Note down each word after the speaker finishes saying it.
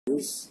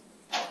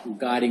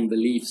guiding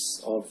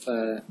beliefs of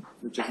the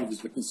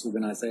Jehovah's Witness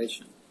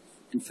organization.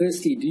 And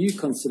firstly, do you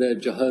consider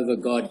Jehovah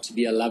God to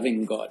be a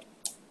loving God?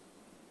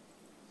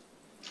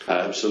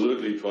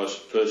 Absolutely. 1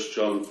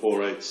 John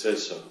 4:8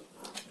 says so.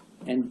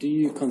 And do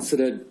you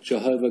consider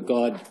Jehovah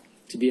God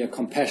to be a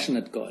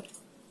compassionate God?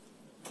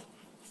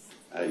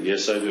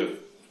 Yes, I do.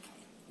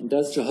 And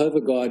does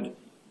Jehovah God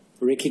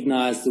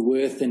recognize the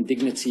worth and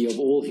dignity of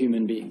all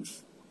human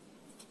beings?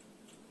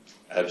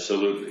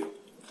 Absolutely.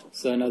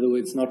 So in other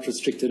words, not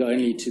restricted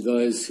only to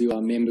those who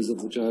are members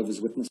of the Jehovah's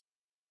Witness.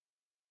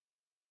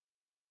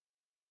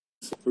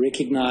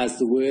 Recognize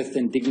the worth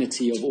and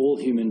dignity of all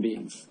human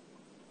beings.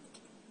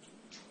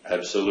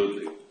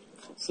 Absolutely.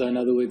 So in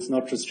other words,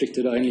 not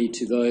restricted only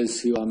to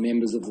those who are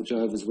members of the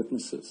Jehovah's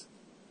Witnesses.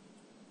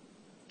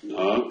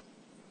 No.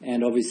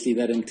 And obviously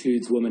that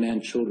includes women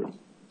and children.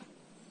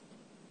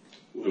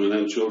 Women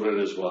and children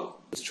as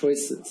well.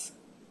 Choices.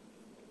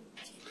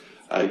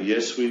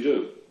 Yes, we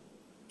do.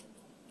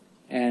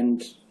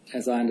 And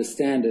as I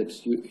understand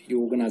it,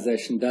 your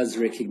organization does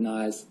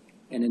recognize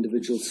an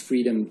individual's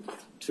freedom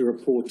to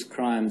report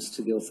crimes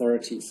to the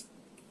authorities.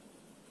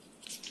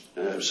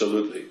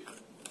 Absolutely.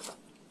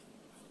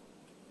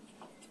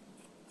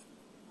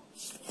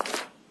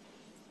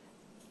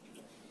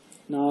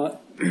 Now,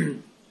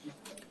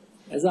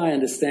 as I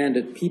understand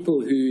it,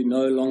 people who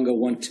no longer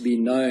want to be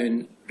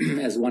known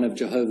as one of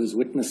Jehovah's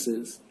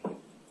Witnesses,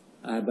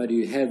 but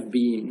who have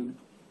been,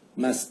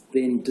 must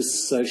then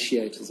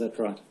dissociate. Is that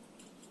right?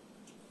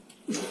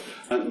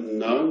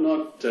 No,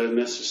 not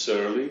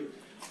necessarily.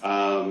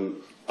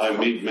 I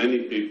meet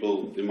many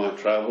people in my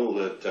travel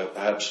that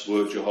perhaps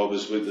were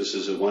Jehovah's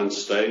Witnesses at one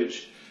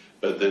stage,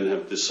 but then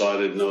have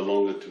decided no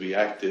longer to be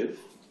active,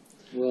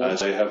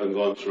 as they haven't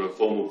gone through a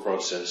formal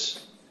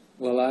process.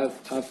 Well,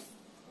 I've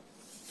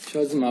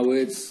chosen my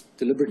words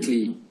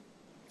deliberately,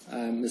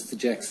 Mr.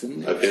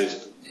 Jackson. Okay.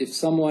 If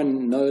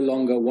someone no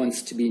longer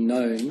wants to be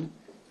known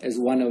as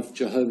one of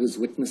Jehovah's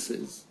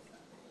Witnesses,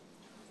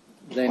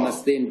 they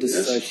must then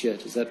dissociate.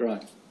 Yes. Is that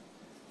right?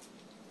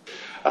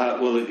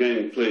 Well,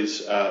 again,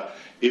 please,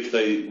 if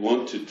they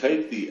want to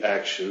take the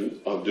action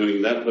of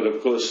doing that, but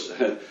of course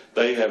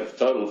they have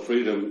total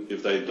freedom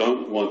if they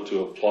don't want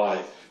to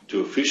apply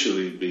to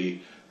officially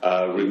be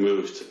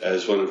removed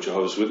as one of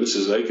Jehovah's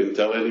Witnesses. They can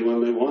tell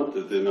anyone they want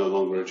that they're no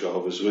longer a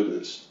Jehovah's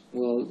Witness.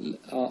 Well,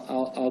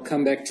 I'll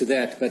come back to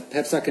that, but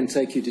perhaps I can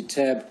take you to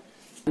tab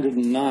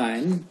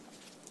 109,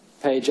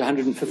 page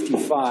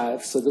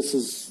 155. So this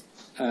is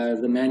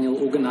the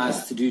manual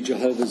organized to do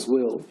Jehovah's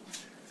will.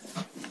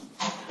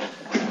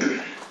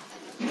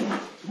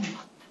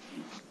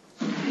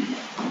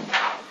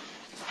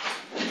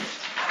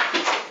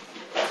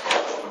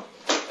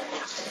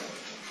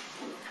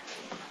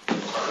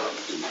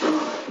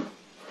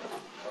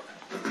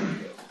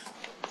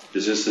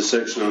 Is this the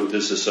section on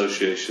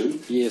disassociation?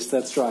 Yes,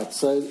 that's right.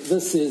 So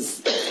this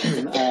is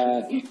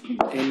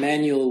a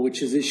manual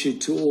which is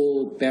issued to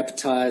all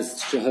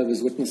baptized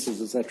Jehovah's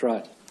Witnesses. Is that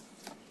right?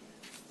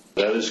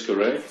 That is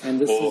correct. And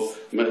this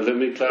let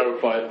me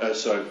clarify,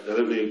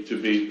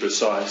 to be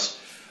precise,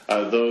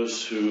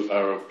 those who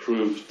are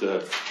approved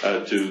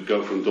to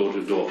go from door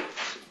to door.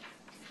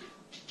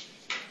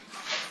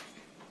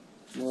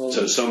 Well,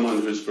 so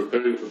someone who's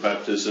preparing for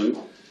baptism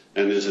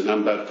and is an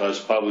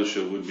unbaptized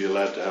publisher would be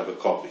allowed to have a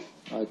copy.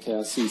 Okay,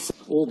 I see. So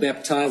all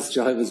baptized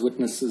Jehovah's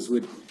Witnesses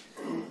would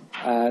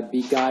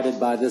be guided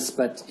by this,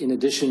 but in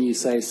addition you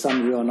say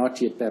some who are not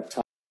yet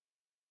baptized.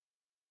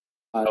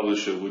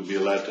 Publisher would be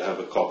allowed to have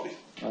a copy.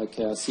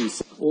 Okay, I see.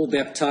 So all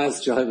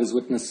baptized Jehovah's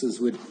Witnesses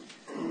would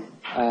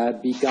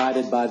be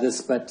guided by this,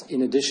 but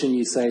in addition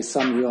you say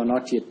some who are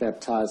not yet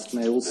baptized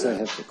may also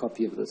have a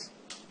copy of this.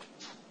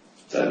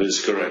 That is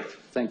correct.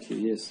 Thank you,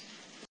 yes.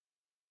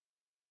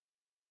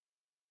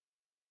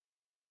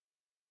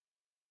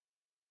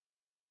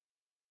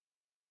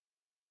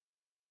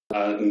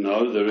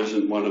 No, there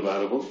isn't one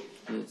available.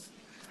 Yes.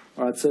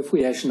 All right, so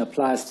affiliation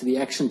applies to the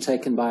action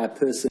taken by a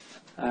person,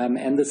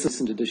 and this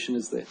recent edition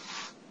is there.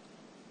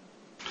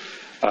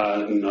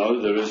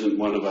 No, there isn't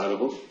one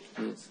available.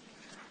 Yes.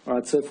 All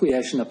right, so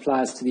affiliation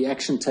applies to the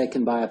action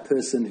taken by a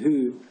person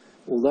who,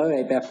 although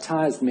a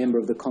baptized member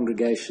of the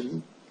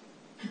congregation,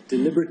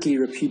 deliberately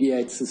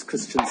repudiates his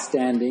Christian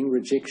standing,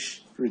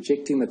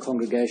 rejecting the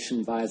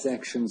congregation by his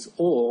actions,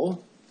 or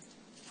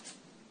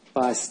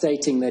by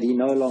stating that he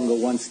no longer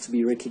wants to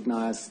be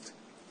recognized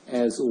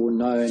as or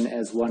known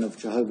as one of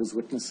Jehovah's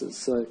Witnesses.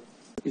 So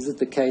is it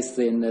the case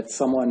then that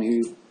someone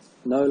who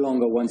no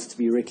longer wants to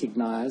be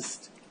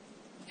recognized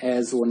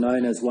as or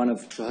known as one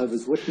of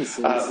Jehovah's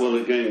Witnesses... well,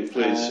 again,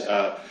 please,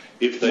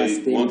 if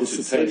they want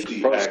to take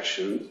the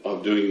action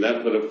of doing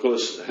that, but of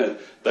course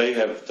they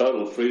have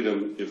total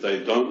freedom if they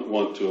don't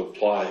want to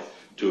apply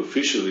to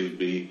officially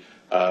be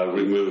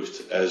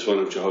removed as one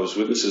of Jehovah's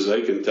Witnesses.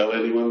 They can tell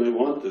anyone they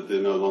want that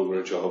they're no longer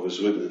a Jehovah's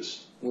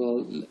Witness.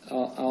 Well,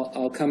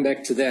 I'll come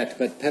back to that,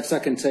 but perhaps I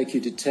can take you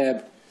to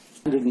tab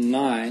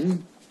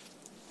 109,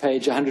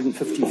 page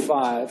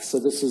 155. So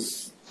this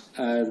is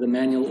the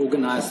manual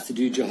organized to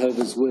do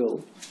Jehovah's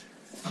will.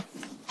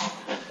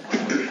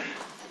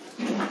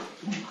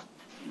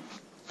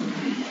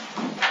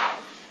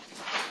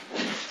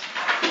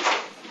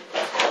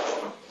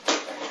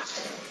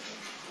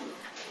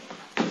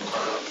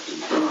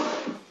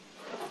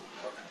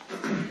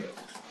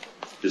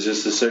 Is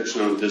this the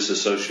section on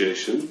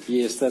disassociation?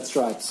 Yes, that's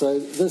right. So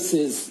this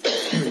is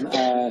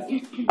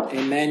a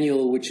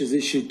manual which is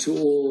issued to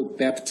all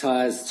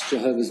baptized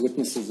Jehovah's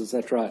Witnesses. Is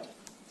that right?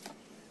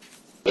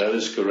 That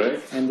is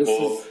correct. And this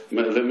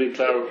let me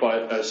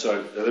clarify,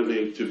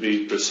 to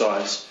be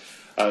precise,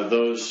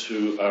 those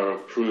who are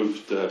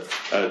approved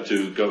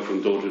to go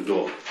from door to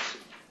door.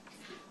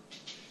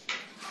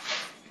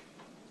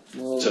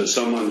 Well, so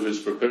someone who's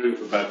preparing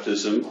for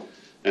baptism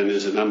and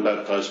is an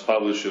unbaptized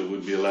publisher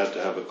would be allowed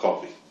to have a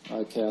copy.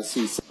 Okay, I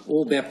see. So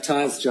all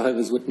baptized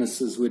Jehovah's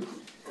Witnesses would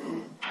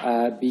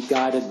be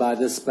guided by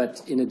this,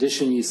 but in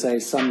addition, you say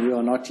some who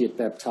are not yet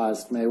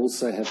baptized may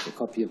also have a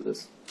copy of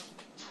this.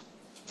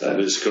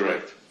 That is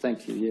correct.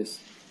 Thank you, yes.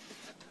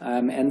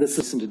 And the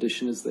second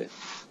edition is there?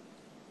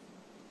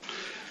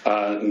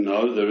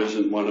 No, there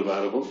isn't one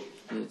available.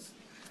 Yes.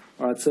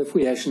 All right, so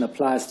affiliation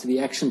applies to the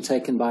action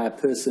taken by a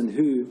person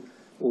who,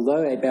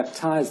 although a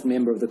baptized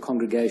member of the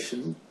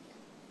congregation,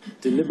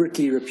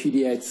 deliberately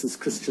repudiates his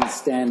Christian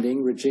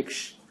standing,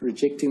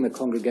 rejecting the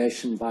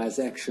congregation by his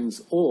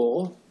actions,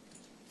 or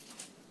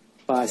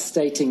by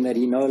stating that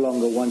he no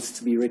longer wants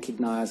to be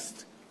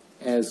recognized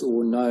as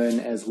or known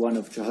as one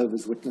of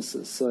Jehovah's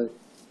Witnesses. So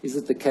is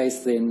it the case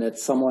then that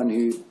someone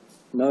who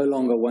no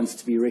longer wants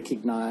to be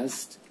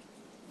recognized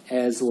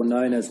as or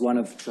known as one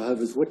of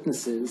Jehovah's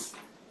Witnesses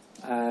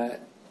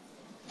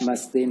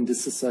must then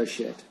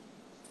disassociate?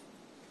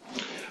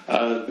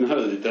 No,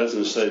 it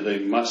doesn't say they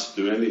must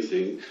do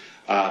anything.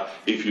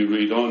 If you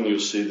read on, you'll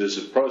see there's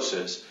a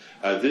process.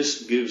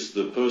 This gives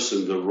the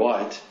person the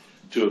right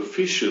to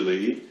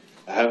officially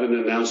have an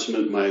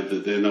announcement made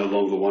that they're no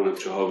longer one of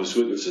Jehovah's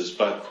Witnesses.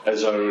 But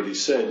as I already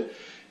said,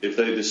 if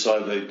they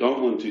decide they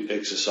don't want to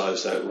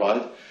exercise that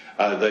right,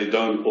 they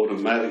don't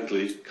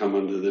automatically come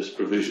under this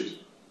provision.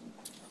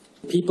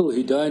 People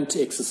who don't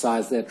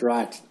exercise that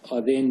right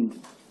are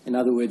then, in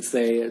other words,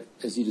 they,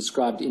 as you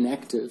described,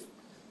 inactive.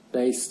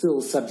 They're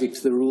still subject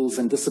to the rules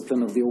and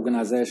discipline of the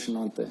organization,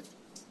 aren't they?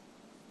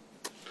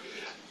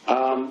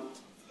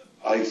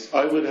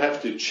 I would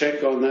have to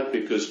check on that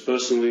because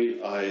personally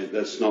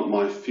that's not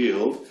my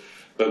field.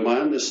 But my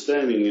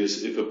understanding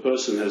is if a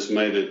person has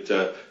made it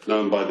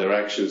known by their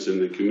actions in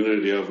the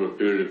community over a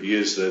period of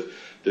years that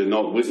they're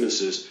not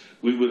witnesses,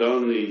 we would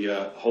only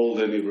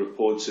hold any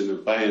reports in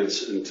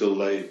abeyance until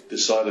they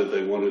decided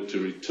they wanted to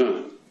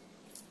return.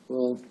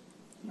 Well,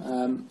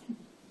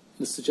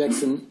 Mr.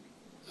 Jackson,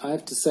 I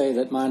have to say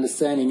that my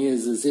understanding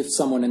is if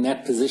someone in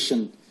that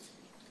position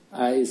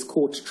is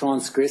caught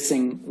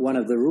transgressing one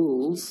of the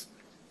rules,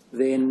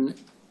 then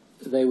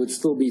they would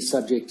still be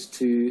subject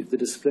to the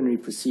disciplinary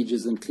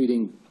procedures,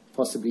 including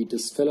possibly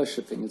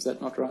disfellowshipping. Is that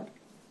not right?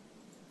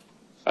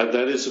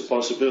 That is a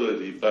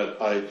possibility, but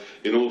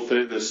in all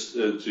fairness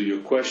to your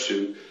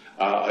question,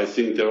 I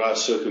think there are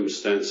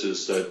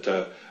circumstances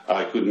that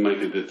I couldn't make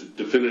a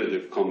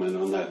definitive comment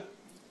on that.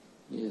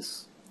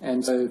 Yes.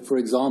 And so, for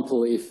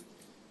example, if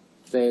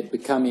they had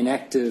become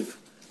inactive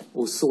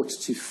or sought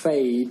to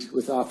fade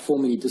without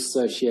formally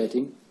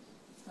dissociating,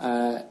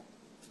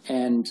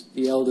 and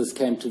the elders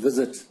came to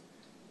visit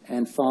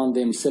and found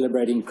them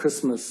celebrating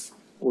Christmas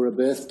or a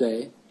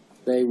birthday,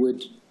 they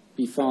would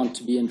be found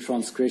to be in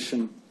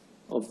transgression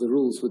of the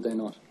rules, would they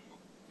not?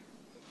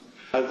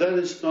 That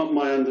is not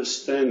my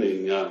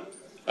understanding.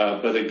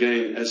 But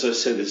again, as I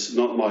said, it's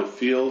not my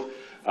field.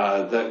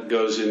 That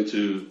goes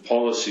into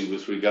policy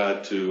with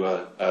regard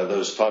to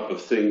those type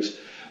of things.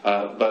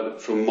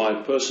 But from my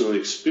personal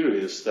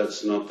experience,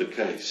 that's not the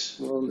case.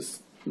 Well,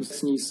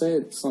 Mr. you say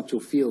it's not your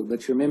field,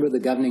 but you remember the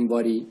governing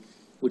body,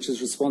 which is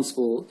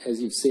responsible,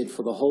 as you've said,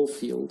 for the whole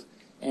field,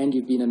 and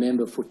you've been a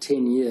member for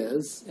 10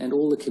 years, and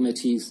all the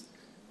committees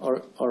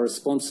are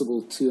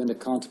responsible to and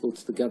accountable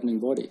to the governing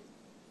body.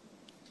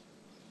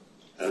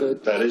 So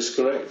that is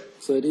correct.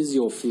 So it is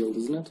your field,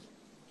 isn't it?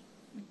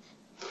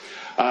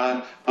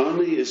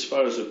 Only as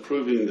far as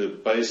approving the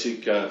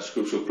basic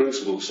scriptural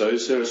principles. So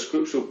is there a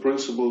scriptural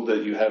principle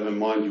that you have in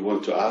mind you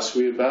want to ask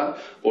me about,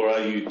 or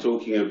are you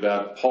talking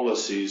about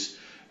policies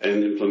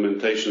and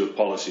implementation of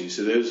policies?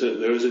 So there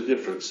is a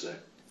difference there.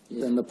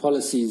 Yeah, and the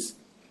policies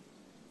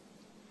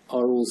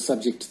are all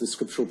subject to the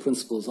scriptural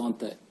principles, aren't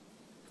they?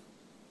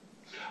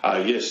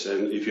 Yes,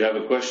 and if you have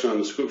a question on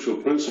the scriptural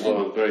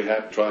principle, I'm very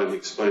happy to try and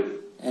explain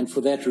it. And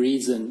for that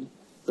reason,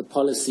 the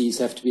policies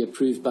have to be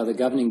approved by the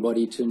governing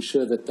body to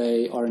ensure that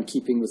they are in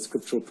keeping with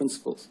scriptural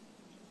principles.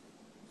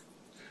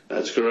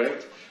 That's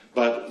correct.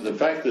 But the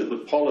fact that the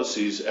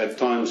policies at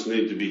times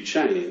need to be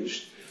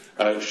changed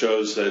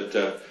shows that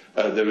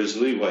there is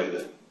leeway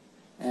there.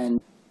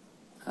 And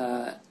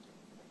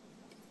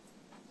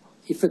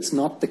if it's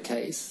not the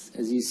case,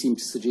 as you seem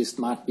to suggest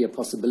might be a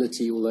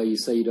possibility, although you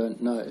say you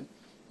don't know,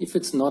 if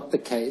it's not the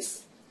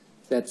case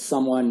that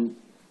someone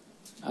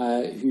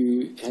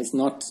who has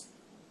not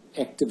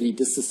actively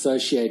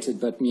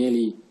disassociated but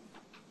merely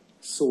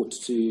sought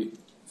to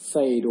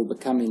fade or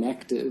become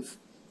inactive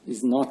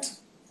is not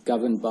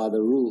governed by the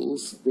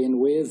rules, then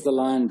where's the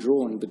line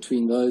drawn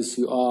between those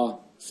who are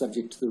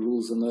subject to the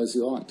rules and those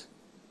who aren't?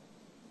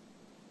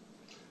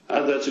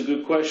 That's a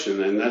good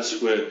question, and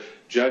that's where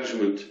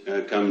judgment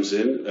comes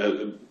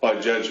in.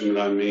 By judgment,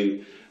 I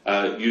mean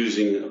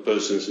using a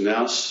person's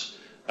nous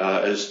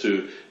as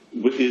to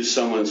is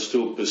someone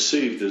still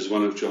perceived as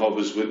one of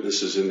Jehovah's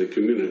Witnesses in the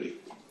community.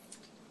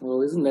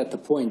 Well, isn't that the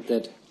point,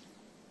 that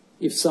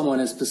if someone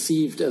is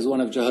perceived as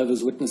one of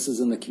Jehovah's Witnesses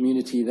in the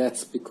community,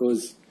 that's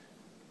because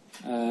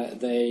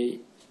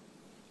they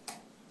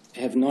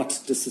have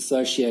not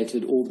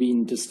disassociated or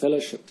been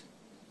disfellowshipped?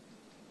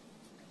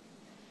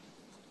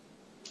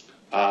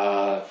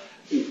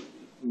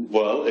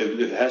 Well,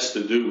 it has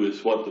to do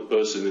with what the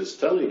person is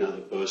telling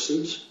other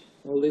persons.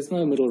 Well, there's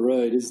no middle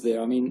road, is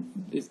there? I mean,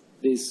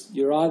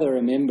 you're either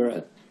a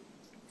member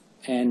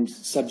and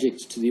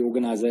subject to the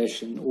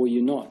organization, or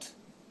you're not.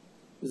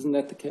 Isn't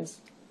that the case?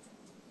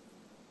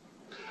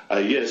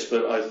 Yes,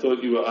 but I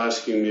thought you were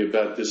asking me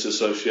about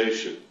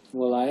disassociation.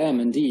 Well, I am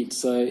indeed.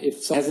 So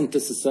if someone hasn't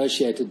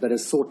disassociated but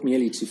has sought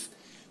merely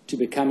to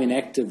become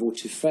inactive or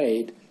to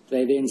fade,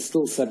 they're then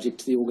still subject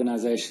to the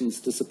organization's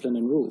discipline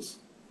and rules.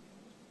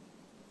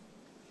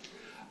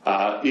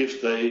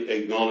 If they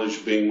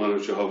acknowledge being one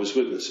of Jehovah's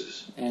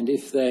Witnesses. And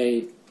if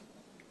they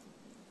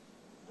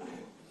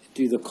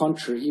do the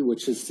contrary,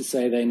 which is to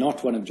say they're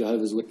not one of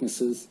Jehovah's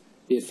Witnesses,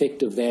 the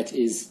effect of that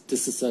is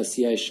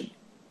disassociation.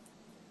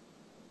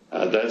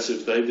 That's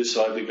if they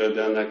decide to go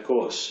down that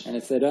course. And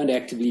if they don't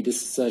actively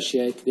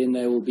disassociate, then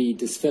they will be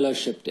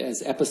disfellowshipped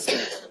as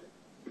apostates.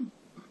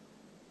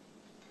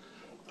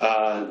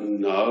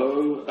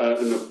 No,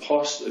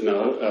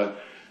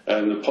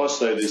 an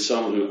apostate is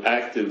someone who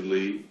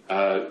actively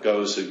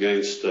goes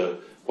against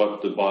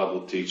what the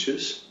Bible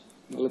teaches.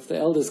 Well, if the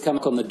elders come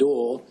on the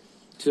door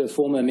to a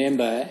former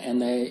member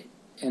to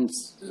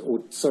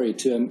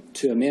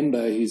a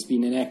member who's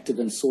been inactive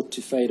and sought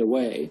to fade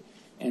away,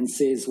 and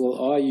says, "Well,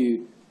 are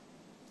you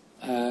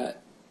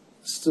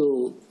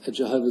still a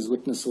Jehovah's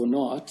Witness or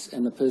not?"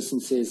 And the person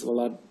says,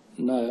 "Well,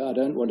 no, I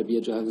don't want to be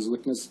a Jehovah's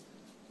Witness,"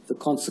 the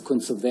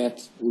consequence of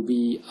that will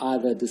be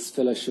either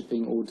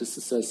disfellowshipping or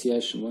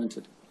disassociation, won't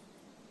it?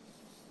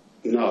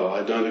 No,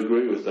 I don't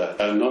agree with that.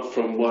 Not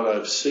from what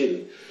I've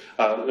seen.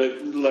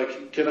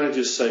 Can I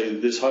just say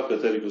this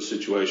hypothetical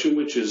situation,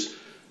 which is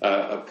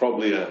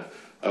probably a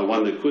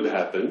one that could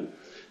happen.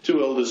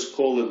 Two elders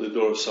call at the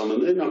door of someone.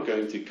 They're not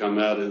going to come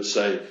out and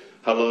say,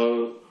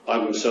 "Hello,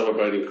 I'm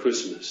celebrating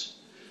Christmas."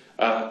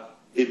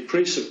 It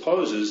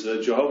presupposes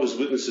that Jehovah's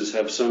Witnesses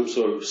have some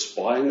sort of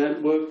spy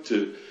network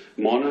to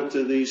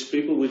monitor these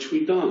people, which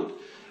we don't.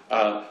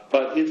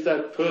 But if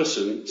that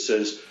person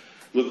says,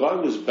 "Look, I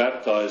was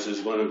baptized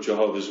as one of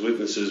Jehovah's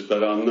Witnesses,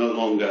 but I'm no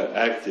longer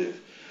active,"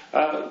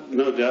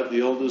 no doubt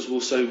the elders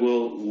will say,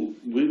 "Well,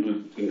 we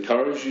would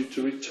encourage you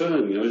to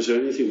return. Is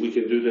there anything we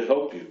can do to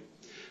help you?"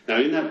 Now,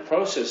 in that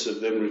process of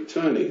them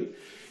returning,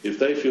 if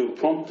they feel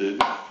prompted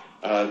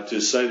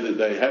to say that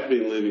they have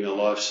been living a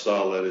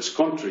lifestyle that is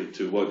contrary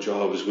to what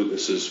Jehovah's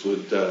Witnesses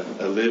would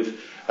live,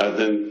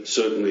 then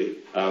certainly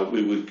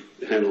we would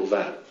handle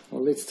that.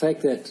 Well, let's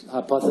take that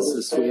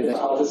hypothesis where they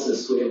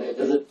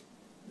visit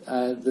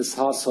this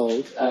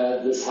household.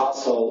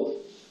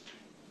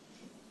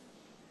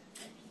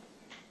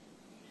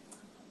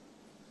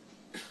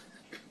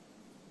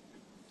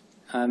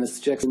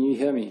 Mr. Jackson, can you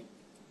hear me?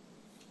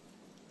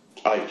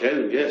 I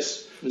can,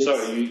 yes.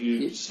 Sorry,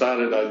 you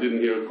started, I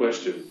didn't hear a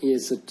question.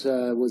 Yes, it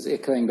was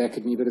echoing back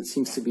at me, but it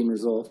seems to have been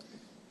resolved.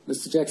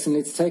 Mr. Jackson,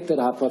 let's take that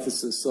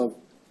hypothesis of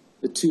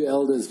the two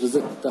elders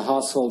visit the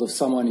household of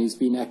someone who's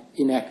been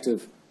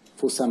inactive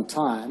for some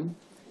time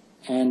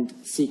and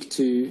seek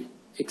to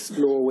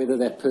explore whether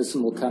that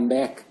person will come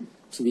back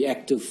to the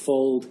active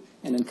fold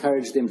and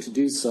encourage them to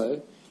do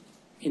so,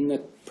 in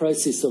the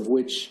process of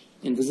which,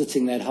 in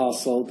visiting that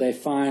household, they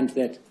find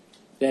that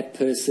that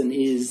person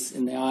is,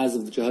 in the eyes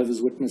of the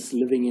Jehovah's Witness,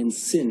 living in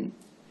sin.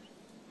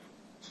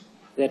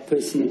 That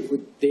person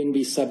would then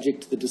be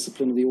subject to the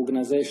discipline of the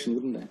organization,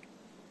 wouldn't they?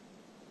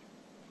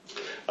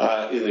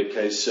 In a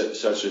case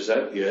such as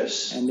that,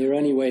 yes. And their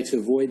only way to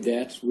avoid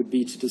that would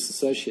be to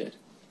disassociate.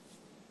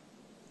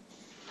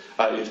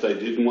 If they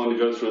didn't want to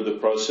go through the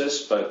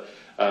process, but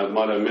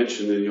might I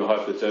mention in your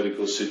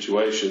hypothetical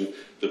situation,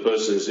 the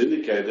person has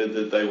indicated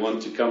that they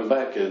want to come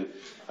back, and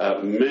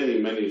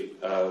many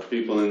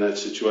people in that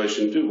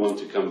situation do want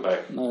to come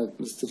back. No,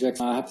 Mr.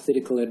 Jackson, my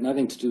hypothetical had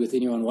nothing to do with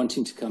anyone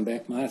wanting to come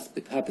back. My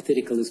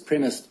hypothetical is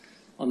premised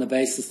on the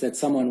basis that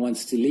someone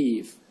wants to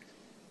leave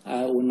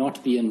or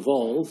not be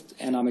involved,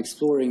 and I'm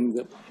exploring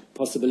the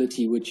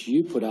possibility which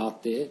you put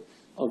out there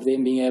of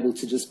them being able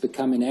to just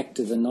become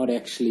inactive and not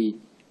actually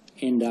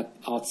end up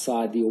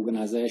outside the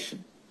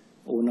organization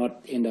or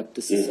not end up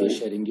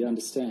disassociating. Mm-hmm. Do you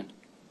understand?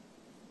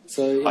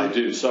 So I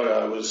do. Sorry,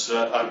 I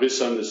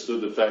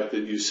misunderstood the fact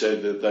that you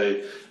said that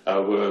they'd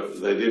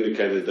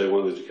indicated they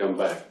wanted to come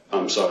back.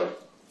 I'm sorry.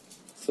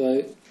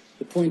 So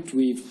the point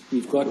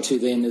we've got to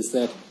then is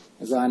that,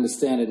 as I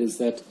understand it, is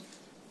that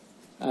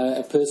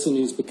a person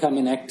who's become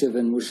inactive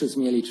and wishes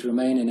merely to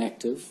remain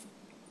inactive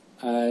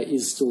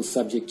is still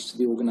subject to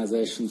the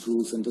organization's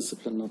rules and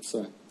discipline, not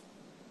so.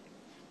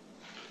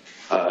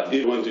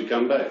 You want to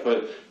come back,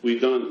 but we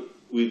don't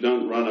we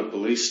don't run a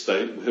police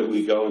state where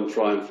we go and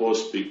try and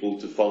force people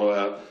to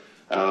follow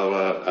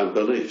our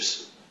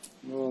beliefs.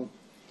 Well,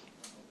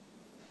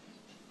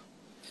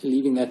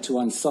 leaving that to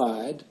one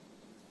side,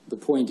 the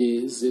point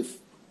is if,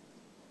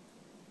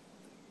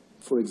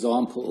 for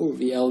example,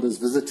 the elders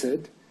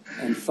visited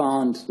and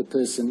found the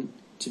person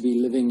to be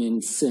living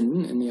in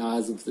sin in the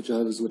eyes of the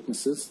Jehovah's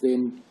Witnesses,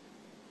 then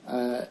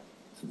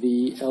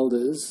the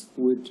elders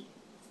would,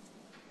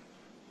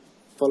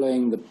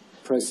 following the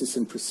process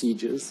and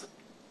procedures,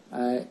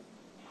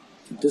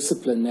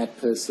 discipline that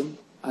person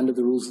under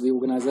the rules of the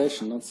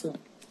organization, not so?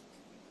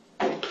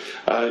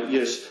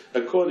 Yes,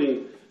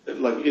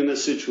 like in a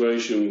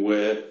situation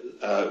where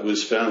it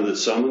was found that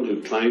someone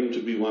who claimed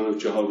to be one of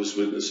Jehovah's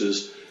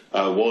Witnesses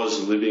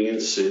was living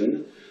in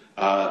sin,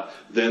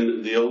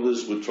 then the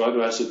elders would try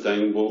to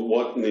ascertain, well,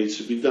 what needs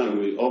to be done.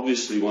 We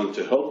obviously want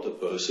to help the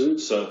person,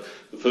 so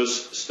the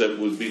first step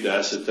would be to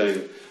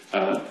ascertain,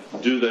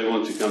 do they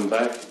want to come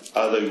back?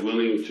 Are they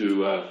willing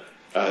to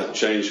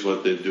change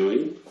what they're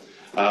doing?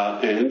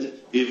 And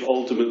if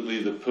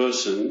ultimately the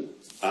person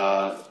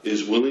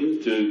is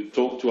willing to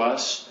talk to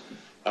us,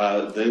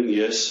 then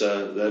yes,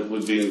 that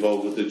would be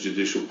involved with the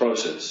judicial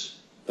process.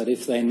 But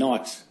if they're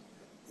not,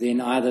 then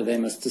either they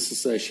must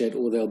disassociate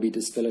or they'll be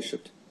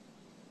disfellowshipped.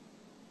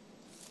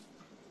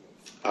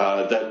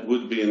 That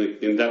would be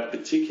in that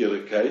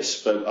particular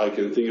case, but I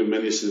can think of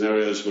many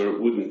scenarios where it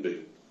wouldn't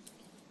be.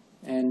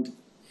 And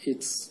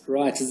it's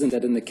right, isn't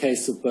it, in the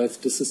case of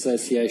both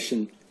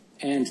disassociation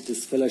and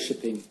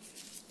disfellowshipping,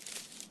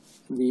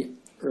 the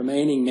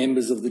remaining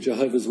members of the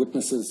Jehovah's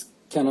Witnesses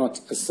cannot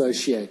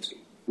associate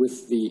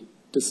with the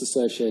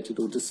disassociated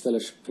or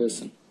disfellowshipped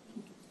person.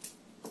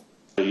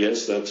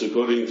 Yes, that's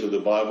according to the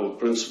Bible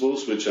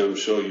principles, which I'm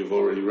sure you've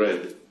already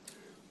read.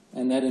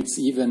 And that it's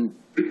even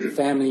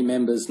family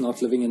members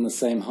not living in the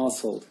same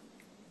household.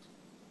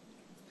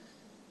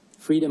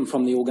 Freedom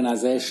from the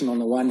organization on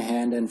the one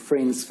hand and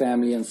friends,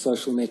 family and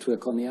social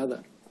network on the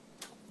other.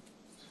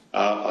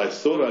 I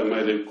thought I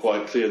made it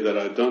quite clear that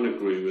I don't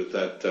agree with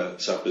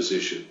that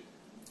supposition.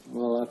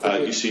 Well,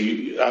 you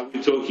see, are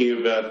we talking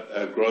about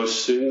a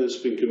gross sin that's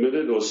been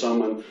committed or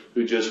someone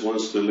who just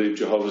wants to leave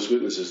Jehovah's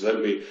Witnesses? Let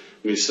me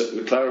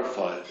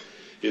clarify it.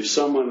 If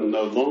someone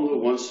no longer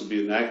wants to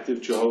be an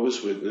active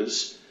Jehovah's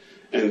Witness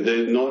and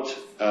they're not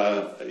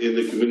in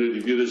the community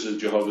viewed as a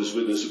Jehovah's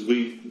Witness,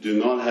 we do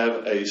not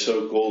have a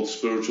so-called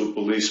spiritual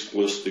police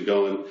force to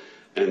go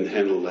and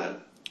handle that.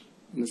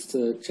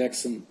 Mr.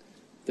 Jackson,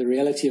 the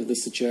reality of the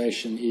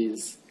situation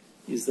is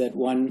that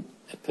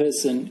a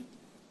person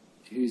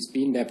who's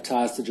been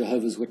baptized to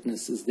Jehovah's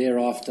Witness is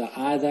thereafter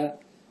either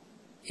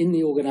in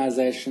the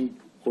organization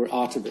or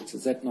out of it.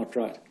 Is that not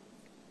right?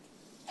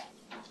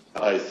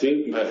 I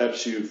think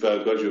perhaps you've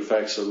got your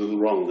facts a little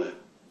wrong there.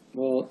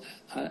 Well,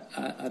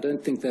 I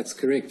don't think that's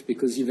correct,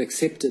 because you've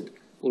accepted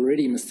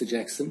already, Mr.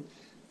 Jackson,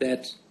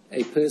 that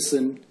a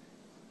person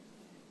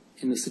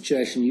in the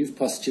situation you've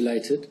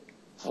postulated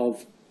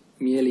of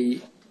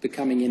merely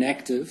becoming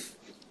inactive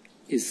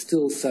is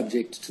still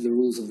subject to the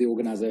rules of the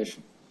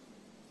organization.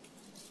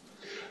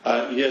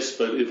 Yes,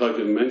 but if I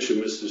can mention,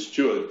 Mr.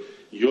 Stewart,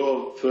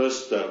 your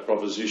first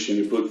proposition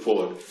you put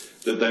forward,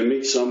 that they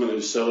meet someone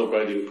who's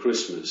celebrating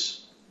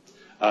Christmas.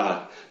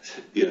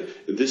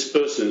 This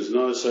person is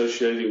not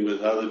associating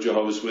with other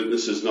Jehovah's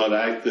Witnesses, not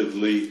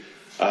actively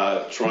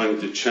trying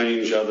to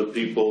change other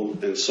people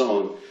and so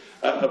on.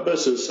 A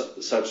person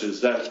such as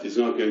that is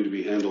not going to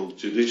be handled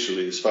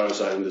judicially, as far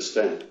as I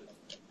understand.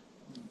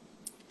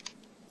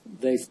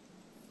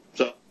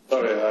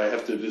 Sorry, I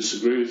have to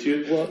disagree with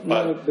you. Well,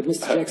 no, but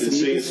Mr.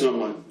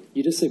 Jackson,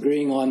 you're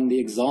disagreeing on the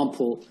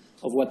example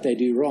of what they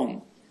do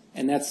wrong.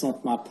 And that's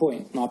not my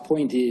point. My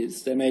point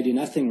is they may do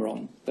nothing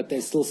wrong, but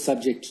they're still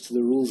subject to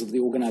the rules of the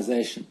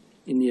organization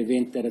in the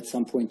event that at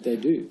some point they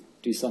do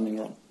something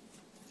wrong.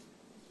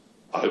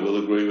 I will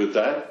agree with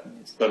that,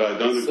 but I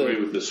don't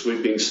agree with the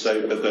sweeping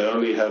statement they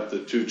only have the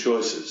two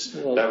choices.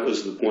 Well, that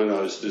was the point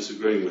I was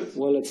disagreeing with.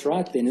 Well, it's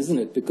right then, isn't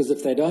it? Because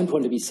if they don't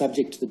want to be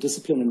subject to the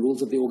discipline and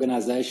rules of the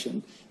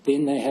organization,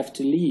 then they have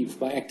to leave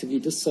by actively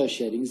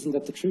dissociating. Isn't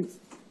that the truth?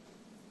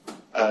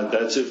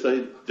 That's if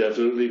they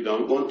definitely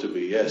don't want to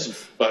be,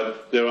 yes.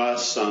 But there are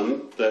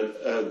some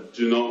that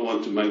do not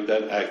want to make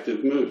that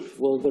active move.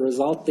 Well, the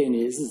result then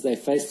is they're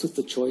faced with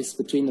the choice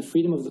between the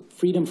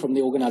freedom from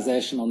the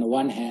organization on the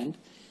one hand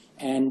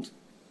and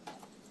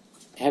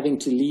having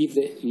to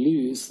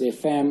lose their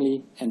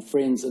family and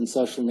friends and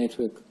social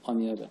network on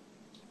the other.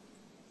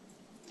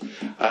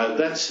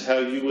 That's how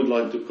you would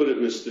like to put it,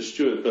 Mr.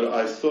 Stewart, but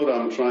I thought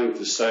I'm trying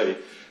to say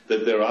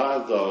that there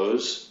are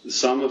those,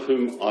 some of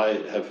whom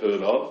I have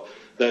heard of,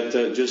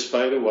 that just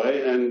fade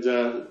away and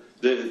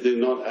they're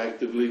not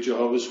actively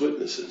Jehovah's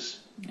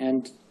Witnesses.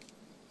 And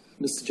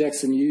Mr.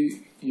 Jackson,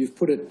 you've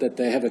put it that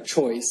they have a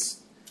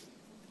choice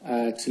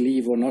to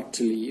leave or not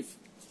to leave.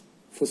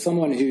 For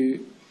someone who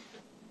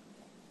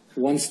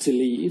wants to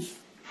leave,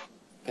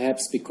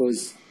 perhaps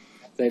because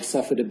they've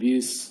suffered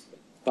abuse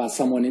by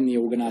someone in the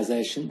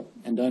organization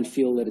and don't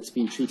feel that it's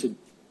been treated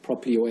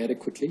properly or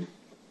adequately,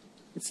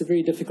 it's a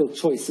very difficult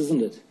choice,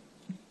 isn't it?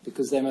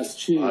 because they must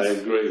choose. I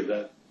agree with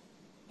that.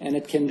 And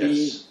it can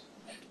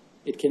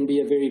be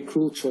a very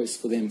cruel choice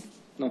for them,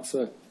 not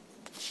so?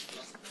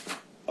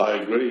 I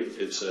agree.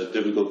 It's a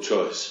difficult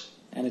choice.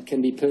 And it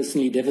can be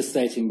personally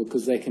devastating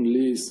because they can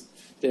lose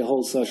their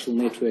whole social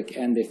network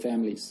and their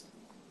families.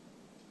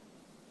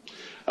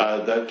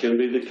 That can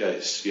be the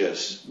case,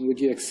 yes. Would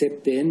you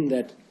accept then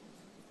that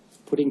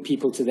putting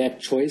people to that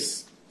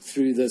choice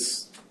through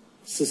this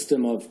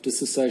system of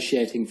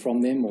disassociating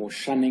from them, or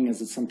shunning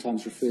as it's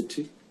sometimes referred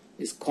to,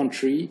 is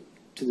contrary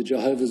to the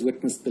Jehovah's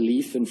Witness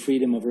belief in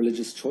freedom of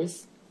religious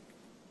choice?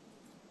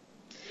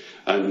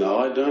 No,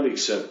 I don't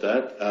accept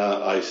that.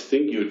 I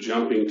think you're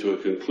jumping to a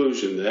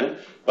conclusion there,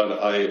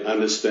 but I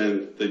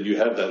understand that you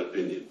have that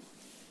opinion.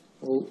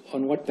 Well,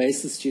 on what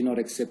basis do you not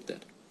accept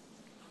that?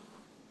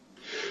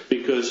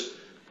 Because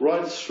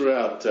right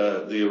throughout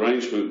the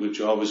arrangement with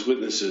Jehovah's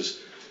Witnesses,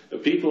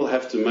 people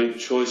have to make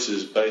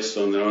choices based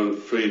on their own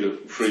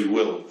free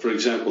will. For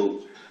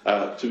example,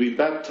 to be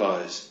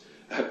baptized.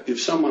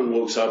 If someone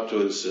walks up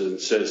to us and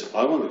says,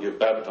 I want to get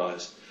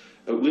baptized,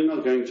 we're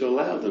not going to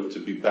allow them to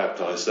be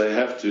baptized. They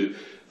have to,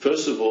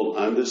 first of all,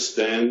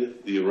 understand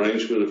the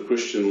arrangement of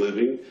Christian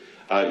living.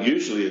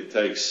 Usually it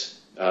takes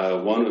 1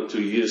 or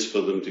 2 years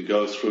for them to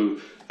go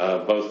through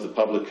both the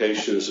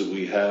publications that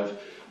we have,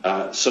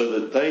 so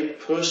that they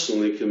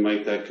personally can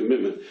make that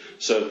commitment.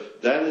 So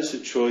that is a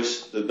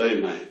choice that they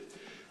made.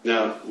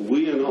 Now,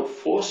 we are not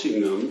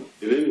forcing them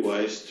in any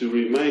ways to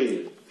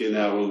remain in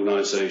our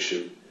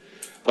organization.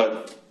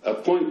 But a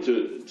point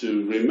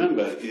to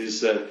remember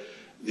is that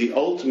the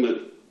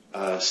ultimate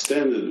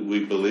standard that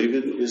we believe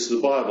in is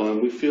the Bible,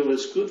 and we feel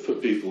it's good for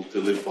people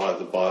to live by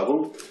the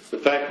Bible. The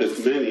fact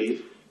that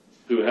many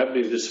who have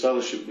been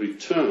disfellowshipped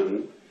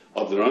return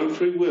of their own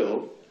free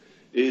will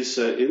is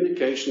an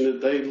indication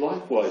that they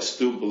likewise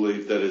still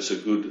believe that it's a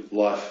good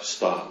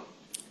lifestyle.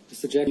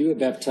 Mr. Jack, you were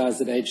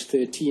baptized at age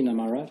 13, am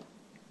I right?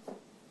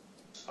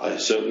 I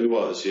certainly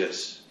was,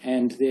 yes.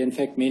 And there are, in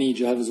fact, many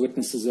Jehovah's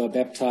Witnesses who are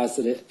baptized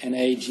at an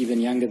age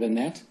even younger than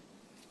that?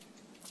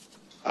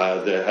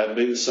 There have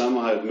been some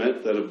I have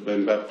met that have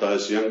been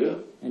baptized younger.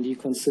 And you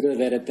consider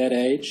that at that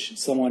age,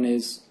 someone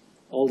is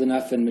old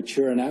enough and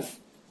mature enough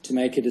to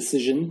make a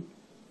decision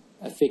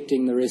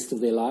affecting the rest of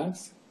their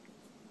lives?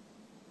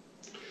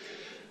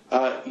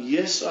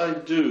 Yes, I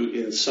do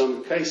in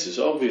some cases.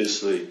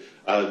 Obviously,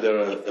 there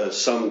are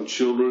some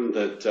children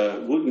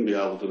that wouldn't be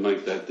able to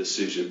make that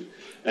decision.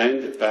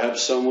 And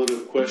perhaps some would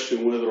have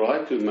questioned whether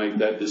I could make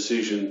that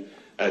decision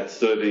at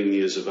 13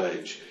 years of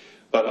age.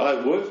 But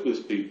I've worked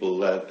with people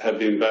that have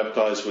been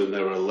baptized when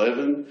they were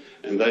 11,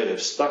 and they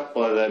have stuck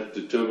by that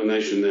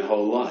determination their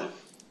whole life.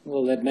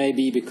 Well, that may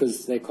be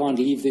because they can't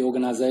leave the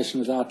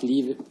organization without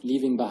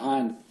leaving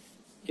behind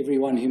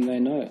everyone whom they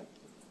know.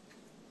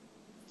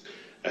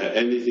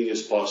 Anything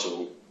is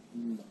possible.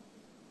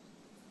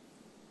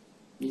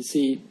 You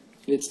see,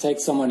 let's take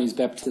someone who's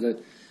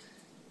baptized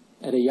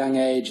at a young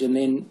age and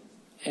then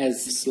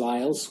as lie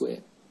elsewhere,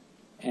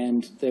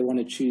 and they want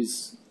to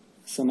choose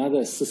some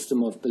other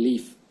system of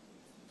belief.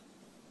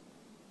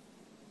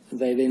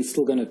 They're then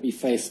still going to be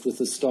faced with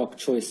a stark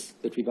choice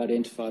that we've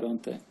identified,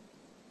 aren't they?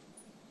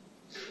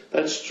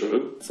 That's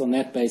true. So on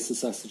that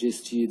basis, I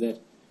suggest to you that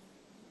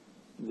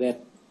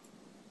that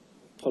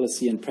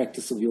policy and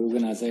practice of your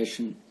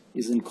organization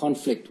is in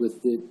conflict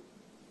with the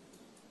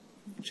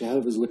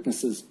Jehovah's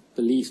Witnesses'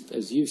 belief,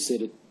 as you've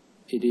said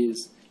it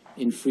is,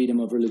 in freedom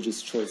of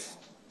religious choice.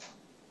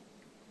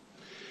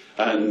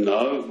 And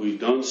no, we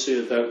don't see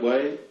it that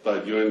way,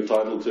 but you're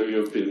entitled to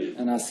your opinion.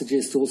 And I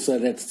suggest also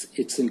that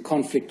it's in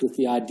conflict with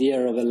the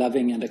idea of a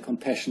loving and a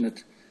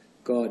compassionate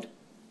God.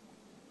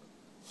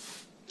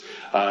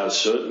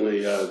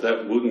 Certainly,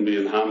 that wouldn't be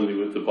in harmony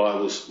with the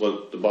Bible,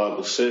 what the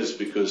Bible says,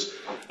 because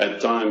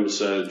at times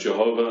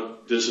Jehovah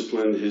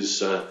disciplined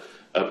his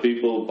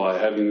people by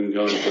having them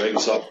go into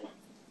exile,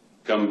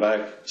 come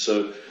back.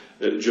 So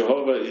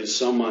Jehovah is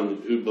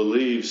someone who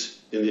believes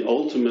in the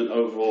ultimate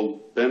overall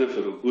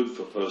benefit or good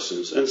for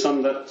persons, and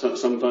sometimes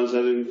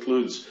that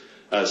includes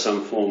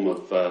some form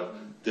of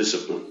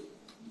discipline.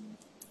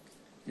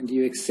 And do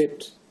you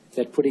accept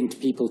that putting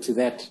people to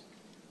that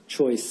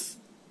choice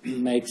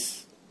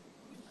makes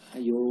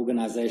your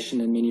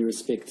organization in many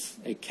respects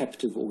a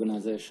captive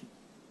organization?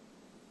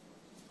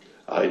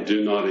 I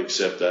do not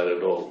accept that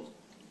at all.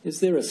 Is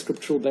there a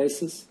scriptural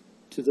basis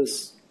to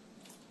this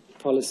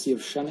policy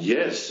of shunning?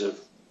 Yes.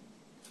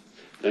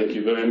 Thank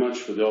you very much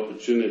for the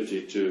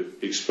opportunity to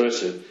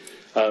express it.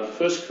 1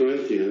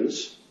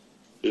 Corinthians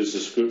is the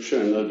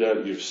scripture, and no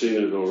doubt you've seen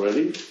it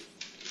already.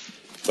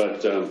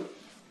 But 1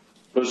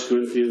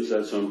 Corinthians,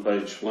 that's on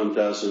page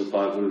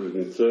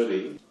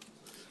 1530.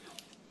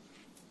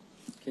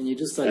 Can you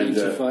just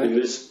identify? And in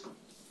this,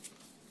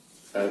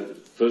 1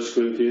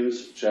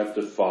 Corinthians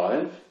chapter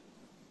 5,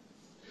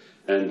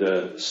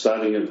 and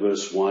starting at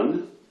verse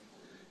 1,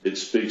 it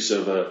speaks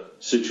of a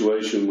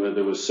situation where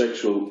there was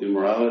sexual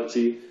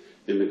immorality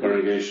in the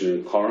congregation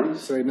in Corinth.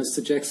 Sorry,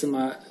 Mr. Jackson,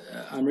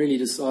 I'm really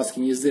just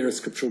asking, is there a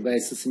scriptural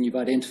basis, and you've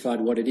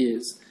identified what it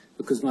is?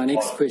 Because my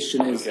next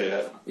question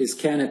is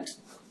can it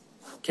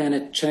can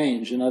it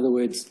change? In other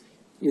words,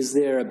 is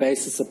there a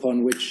basis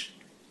upon which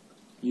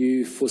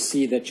you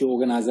foresee that your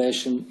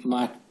organization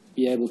might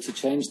be able to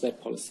change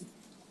that policy?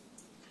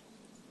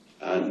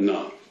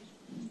 No.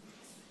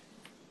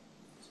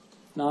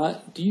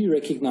 Now, do you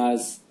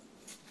recognize,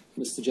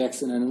 Mr.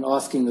 Jackson, and in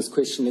asking this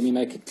question, let me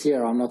make it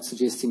clear, I'm not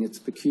suggesting it's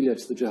peculiar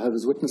to the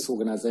Jehovah's Witness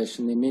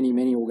organization. There are many,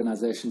 many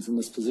organizations in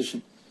this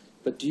position.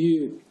 But do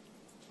you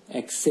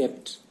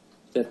accept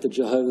that the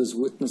Jehovah's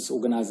Witness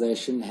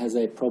organization has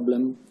a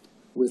problem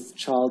with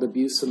child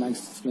abuse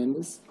amongst its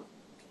members?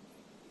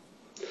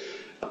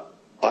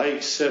 I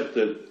accept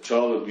that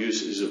child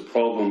abuse is a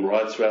problem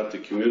right throughout the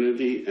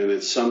community, and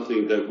it's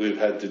something that we've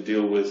had to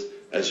deal with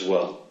as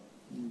well.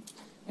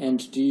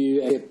 And do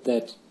you accept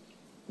that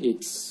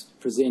it's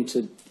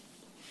presented,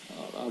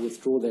 I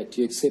withdraw that,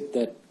 do you accept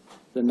that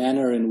the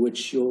manner in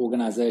which your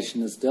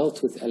organization has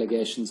dealt with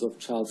allegations of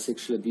child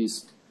sexual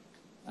abuse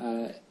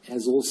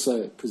has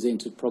also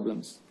presented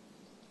problems?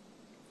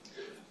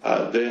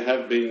 There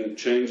have been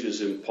changes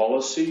in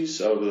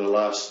policies over the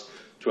last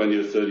 20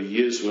 or 30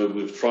 years where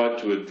we've tried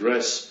to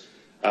address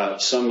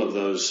some of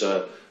those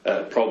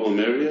problem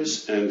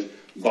areas, and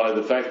by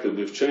the fact that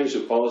we've changed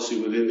the policy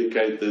would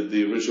indicate that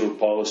the original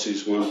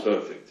policies weren't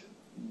perfect.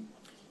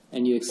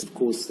 And you accept, of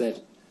course,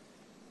 that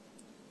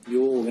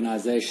your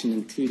organization,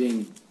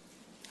 including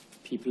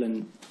people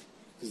in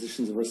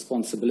positions of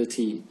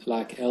responsibility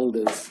like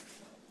elders,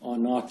 are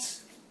not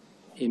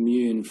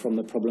immune from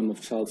the problem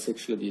of child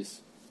sexual abuse?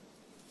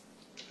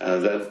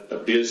 That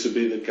appears to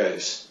be the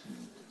case.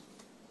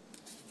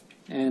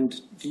 And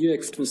do you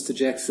accept, Mr.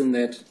 Jackson,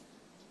 that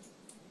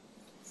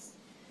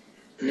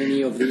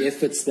many of the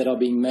efforts that are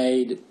being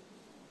made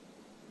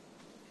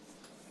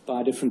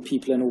by different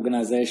people and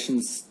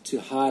organizations to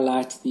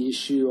highlight the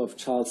issue of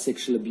child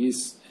sexual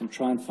abuse and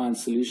try and find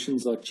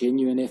solutions are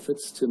genuine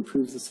efforts to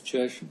improve the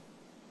situation?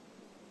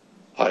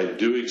 I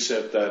do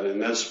accept that,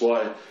 and that's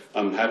why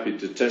I'm happy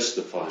to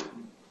testify.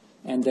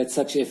 And that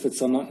such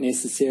efforts are not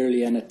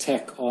necessarily an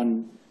attack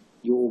on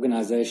your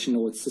organization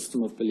or its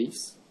system of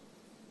beliefs?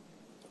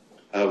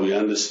 We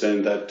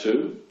understand that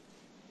too.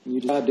 You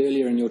described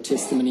earlier in your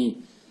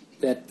testimony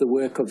that the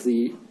work of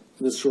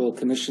this Royal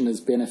Commission is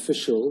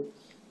beneficial.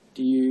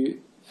 Do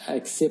you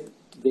accept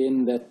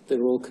then that the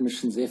Royal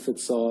Commission's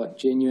efforts are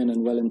genuine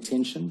and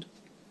well-intentioned?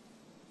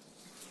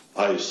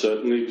 I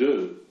certainly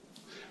do.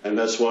 And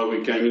that's why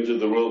we came into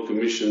the Royal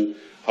Commission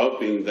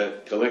hoping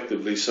that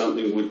collectively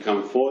something would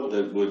come forward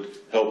that would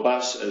help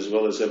us as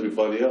well as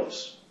everybody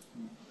else.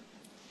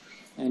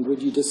 And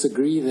would you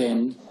disagree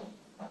then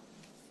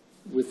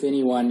with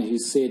anyone who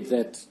said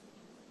that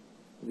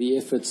the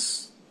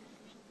efforts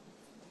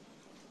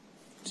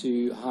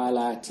to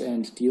highlight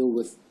and deal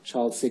with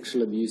child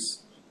sexual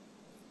abuse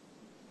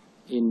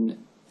in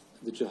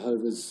the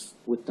Jehovah's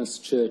Witness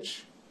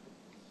Church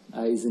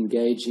is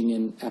engaging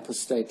in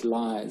apostate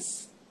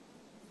lies?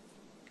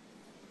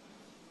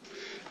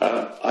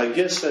 I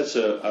guess that's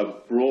a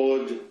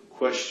broad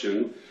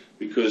question,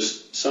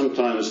 because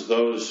sometimes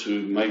those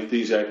who make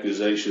these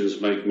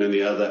accusations make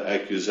many other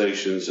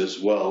accusations as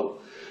well.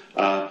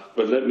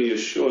 But let me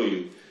assure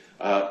you,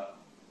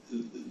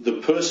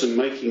 the person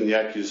making the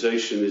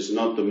accusation is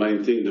not the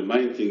main thing. The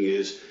main thing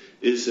is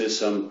there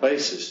some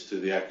basis to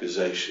the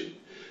accusation?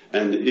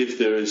 And if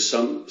there is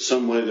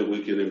some way that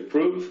we can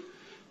improve,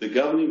 the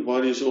governing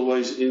body is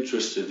always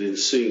interested in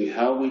seeing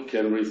how we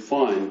can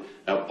refine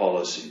our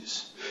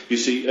policies. You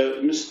see,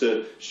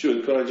 Mr.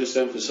 Stewart, could I just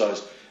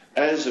emphasize,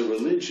 as a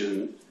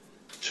religion,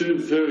 two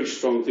very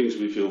strong things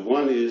we feel.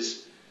 One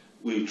is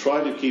we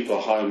try to keep a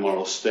high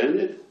moral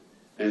standard,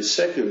 and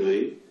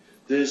secondly,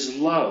 there's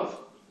love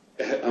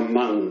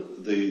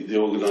among the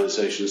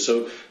organisation.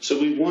 So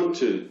we want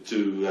to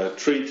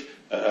treat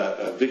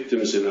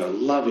victims in a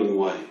loving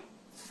way.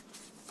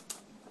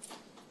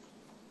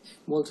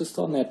 Well, just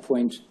on that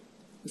point,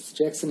 Mr.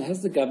 Jackson,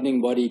 has the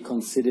governing body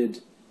considered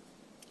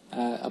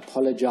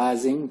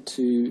apologising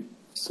to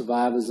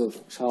survivors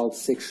of child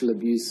sexual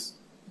abuse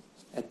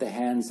at the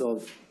hands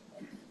of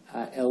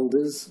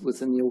elders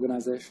within the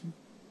organisation?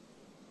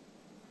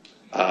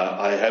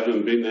 I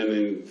haven't been in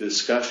any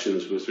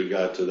discussions with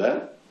regard to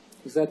that.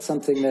 Is that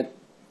something that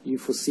you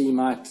foresee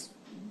might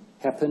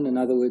happen? In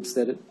other words,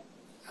 that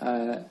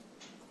an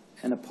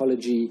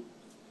apology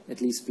at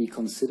least be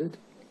considered?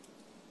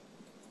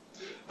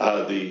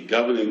 The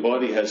governing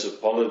body has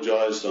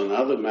apologised on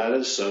other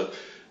matters, so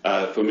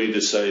for me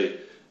to say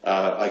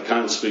I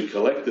can't speak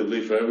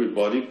collectively for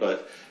everybody,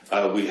 but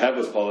we have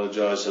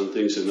apologised on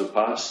things in the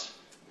past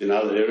in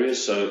other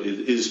areas, so it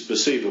is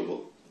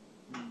perceivable.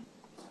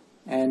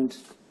 And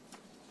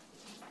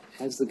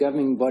has the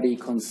governing body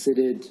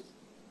considered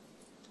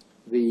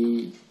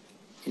the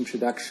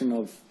introduction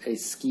of a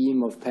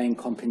scheme of paying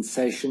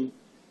compensation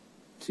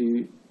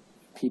to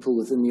people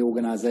within the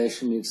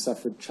organisation who've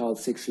suffered child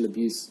sexual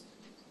abuse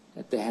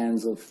at the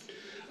hands of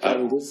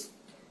elders?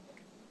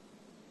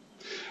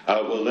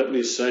 Well, let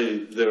me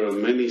say there are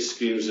many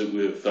schemes that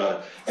we've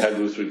had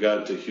with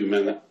regard to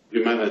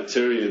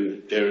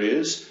humanitarian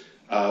areas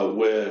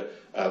where,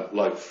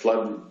 like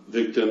flood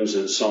victims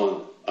and so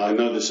on. I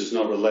know this is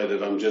not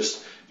related, I'm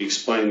just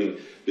explaining.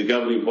 The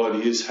governing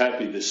body is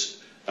happy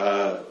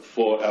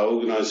for our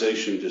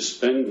organisation to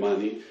spend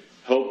money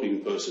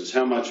helping persons.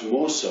 How much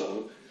more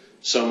so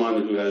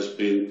someone who has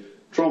been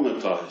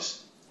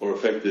traumatised or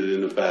affected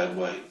in a bad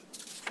way?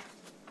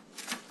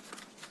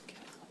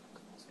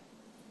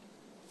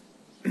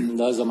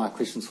 Those are my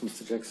questions for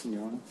Mr. Jackson,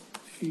 Your Honour.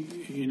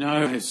 You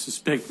know, I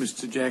suspect,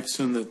 Mr.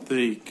 Jackson, that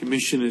the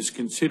Commission is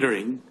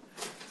considering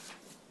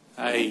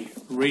a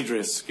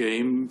redress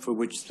scheme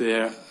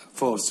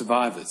for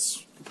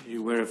survivors. Are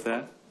you aware of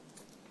that?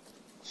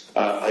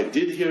 I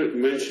did hear it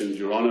mentioned,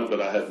 Your Honour,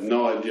 but I have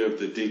no idea of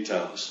the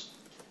details.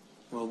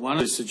 Well, one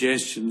of the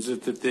suggestions is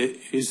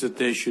that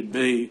there should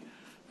be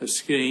a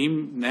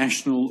scheme,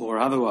 national or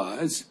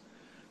otherwise,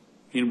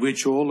 in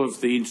which all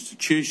of the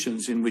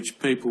institutions in which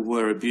people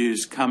were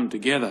abused come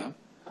together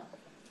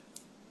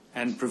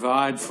and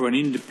provide for an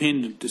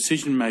independent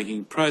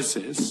decision-making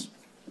process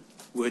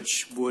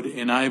which would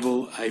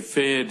enable a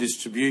fair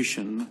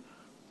distribution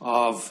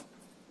of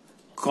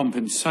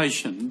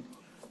compensation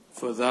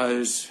for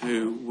those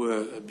who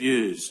were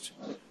abused.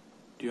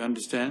 Do you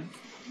understand?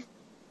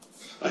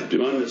 I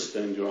do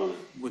understand, Your Honour.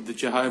 Would the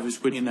Jehovah's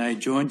put in a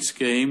joint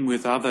scheme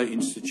with other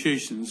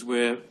institutions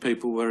where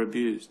people were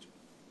abused?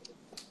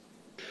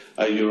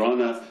 Your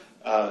Honour,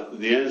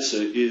 the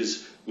answer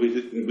is we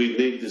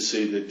need to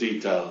see the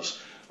details,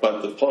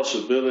 but the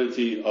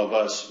possibility of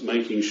us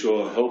making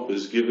sure help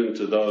is given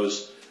to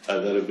those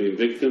that have been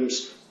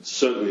victims,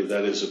 certainly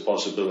that is a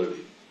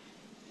possibility.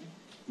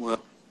 Well,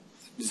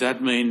 does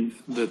that mean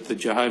that the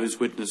Jehovah's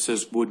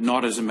Witnesses would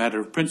not, as a matter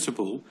of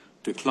principle,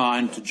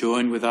 decline to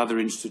join with other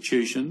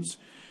institutions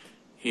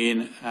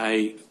in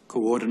a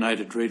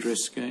coordinated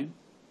redress scheme?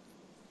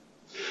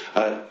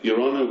 Your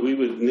Honour, we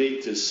would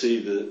need to see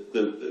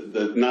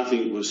that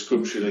nothing was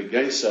scripturally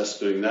against us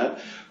doing that,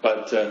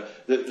 but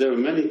there are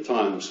many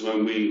times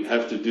when we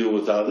have to deal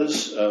with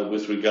others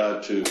with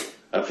regard to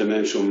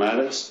financial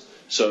matters.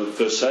 So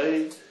per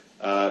se,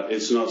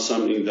 it's not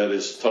something that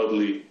is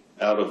totally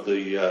out of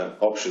the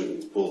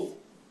option pool.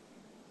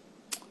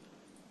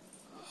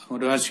 I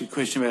want to ask you a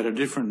question about a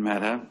different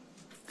matter.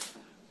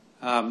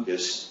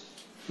 Yes.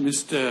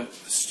 Mr.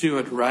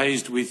 Stewart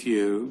raised with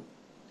you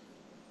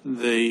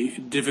the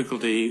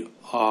difficulty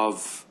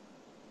of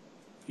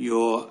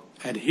your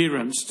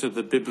adherence to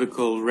the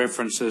biblical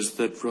references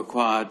that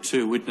require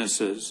 2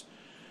 witnesses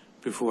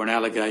before an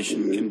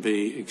allegation can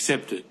be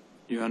accepted.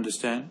 Do you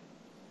understand?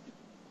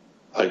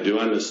 I do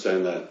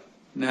understand that.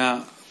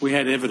 Now, we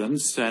had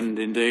evidence, and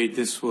indeed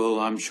this will,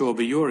 I'm sure,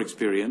 be your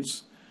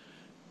experience,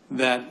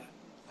 that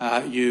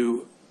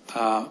you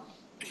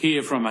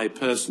hear from a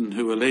person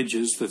who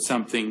alleges that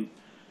something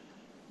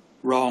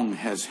wrong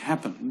has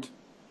happened,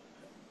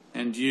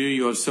 and you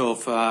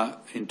yourself are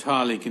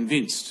entirely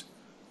convinced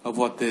of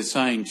what they're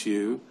saying to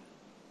you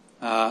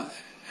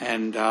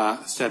and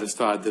are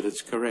satisfied that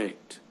it's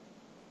correct.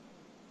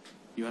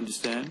 You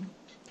understand?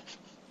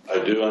 I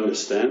do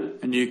understand.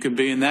 And you can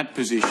be in that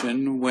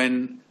position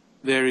when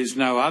there is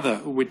no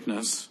other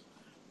witness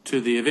to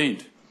the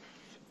event.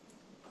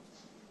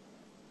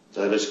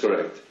 That is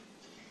correct.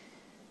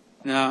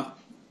 Now,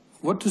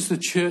 what does the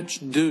Church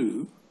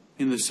do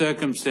in the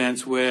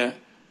circumstance where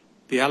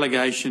the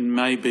allegation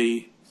may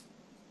be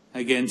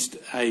against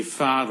a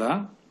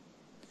father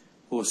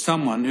or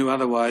someone who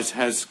otherwise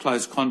has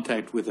close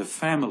contact with a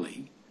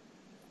family,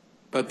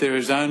 but there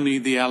is only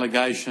the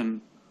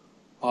allegation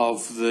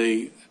of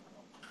the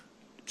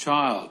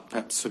child,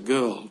 perhaps a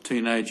girl,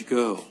 teenage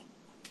girl,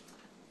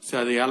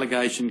 so the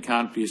allegation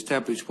can't be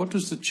established? What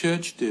does the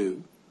Church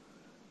do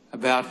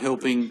about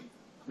helping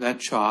that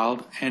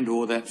child and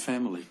or that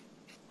family?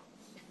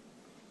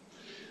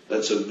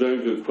 That's a very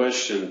good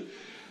question.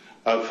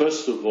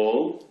 First of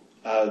all,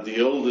 the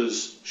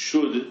elders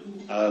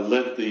should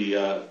let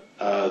the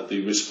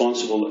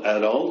responsible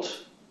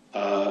adult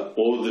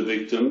or the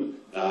victim,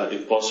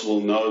 if possible,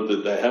 know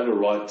that they have a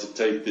right to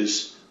take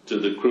this to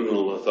the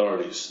criminal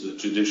authorities, the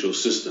judicial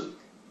system.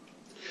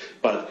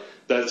 But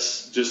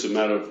that's just a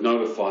matter of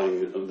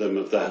notifying them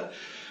of that.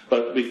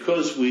 But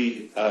because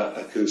we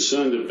are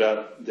concerned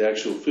about the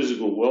actual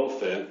physical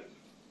welfare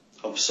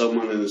of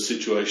someone in a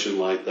situation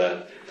like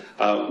that,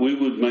 we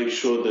would make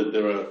sure that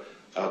there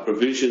are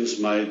provisions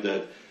made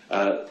that,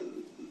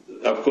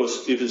 of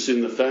course, if it's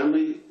in the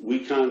family, we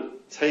can't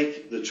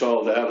take the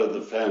child out of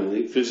the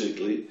family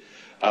physically,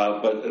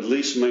 but at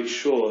least make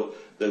sure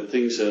that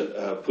things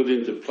are put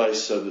into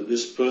place so that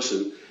this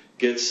person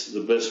gets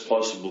the best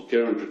possible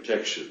care and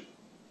protection.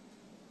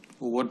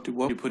 Well, what do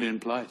you put in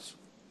place?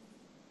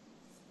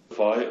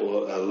 Or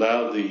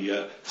allow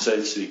the, say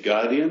it's the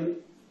guardian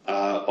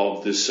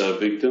of this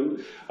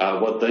victim,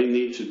 what they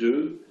need to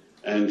do.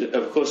 And,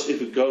 of course,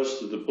 if it goes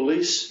to the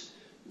police,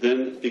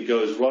 then it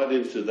goes right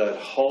into that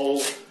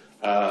whole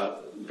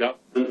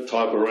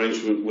government-type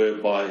arrangement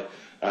whereby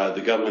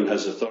the government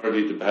has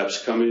authority to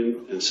perhaps come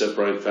in and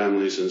separate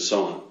families and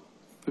so on.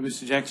 But,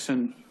 Mr.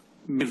 Jackson,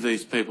 many of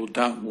these people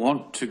don't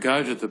want to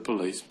go to the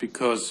police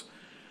because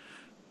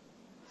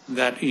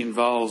that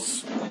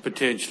involves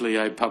potentially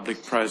a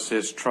public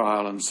process,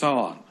 trial and so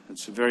on.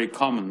 It's very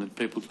common that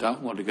people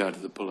don't want to go to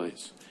the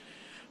police.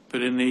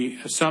 But in the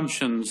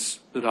assumptions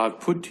that I've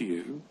put to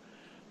you,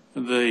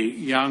 the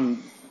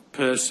young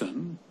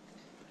person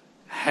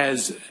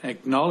has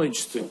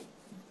acknowledged the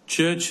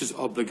church's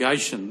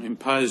obligation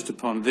imposed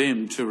upon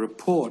them to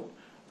report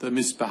the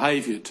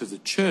misbehaviour to the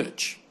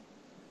church.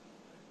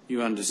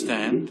 You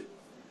understand?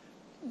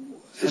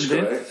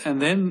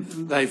 And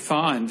then they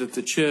find that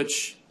the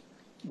church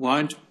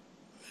won't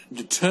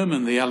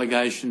determine the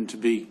allegation to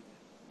be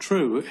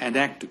true and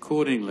act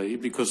accordingly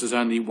because there's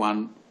only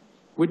one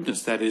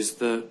witness, that is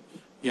the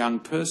young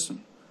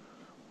person.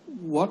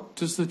 What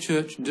does the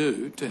church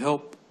do to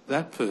help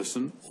that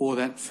person or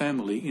that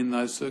family in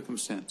those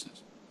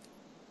circumstances?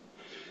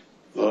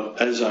 Well,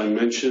 as I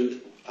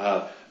mentioned,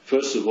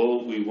 first of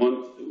all, we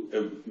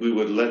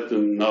would let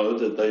them know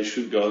that they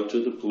should go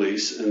to the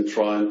police and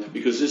try and,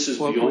 because this is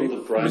beyond the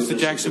parameters. Mr.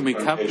 Jackson,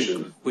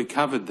 we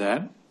covered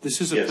that.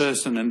 This is a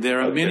person, and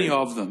there are many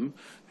of them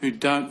who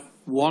don't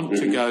want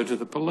to go to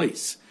the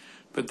police,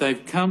 but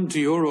they've come to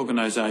your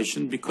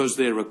organisation because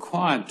they're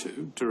required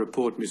to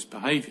report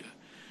misbehaviour.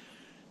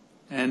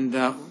 And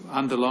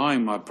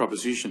underlying my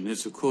proposition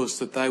is, of course,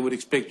 that they would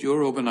expect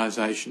your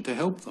organisation to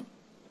help them.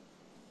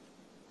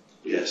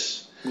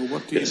 Yes. Well,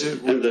 what do you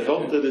do? And the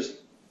help that is,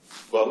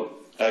 well,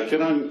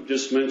 can I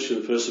just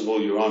mention, first of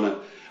all, Your Honour,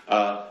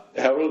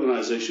 our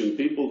organisation,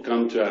 people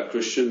come to our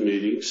Christian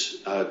meetings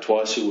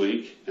twice a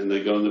week and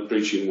they go on the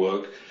preaching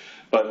work.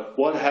 But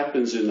what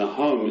happens in the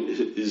home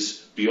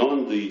is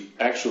beyond the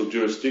actual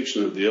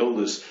jurisdiction of the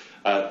elders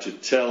to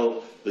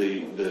tell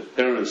the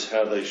parents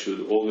how they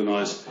should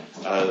organise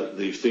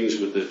the things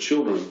with their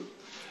children.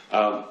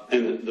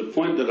 And the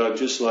point that I'd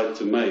just like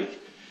to make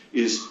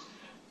is,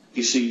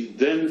 you see,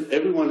 then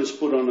everyone is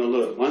put on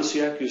alert. Once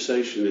the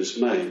accusation is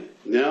made,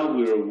 now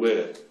we're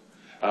aware.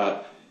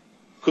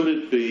 Could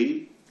it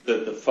be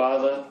that the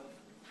father,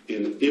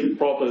 in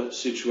improper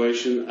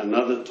situation,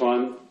 another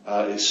time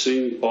is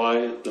seen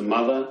by the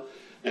mother,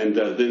 and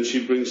then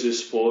she brings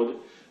this forward?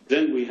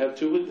 Then we have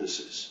two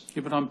witnesses.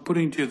 Yeah, but I'm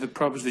putting to you the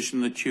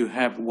proposition that you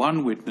have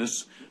one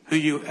witness who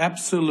you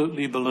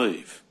absolutely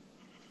believe.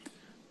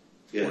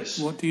 Yes.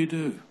 What do you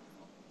do?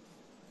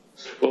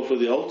 Well, for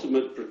the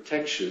ultimate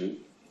protection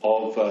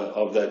of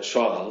that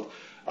child,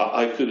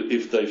 I could,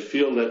 if they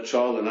feel that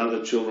child and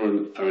other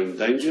children are in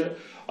danger,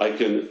 I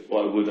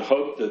would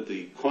hope that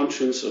the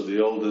conscience of the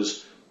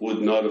elders would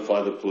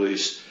notify the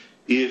police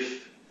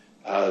if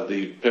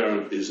the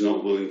parent is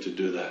not willing to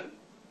do that.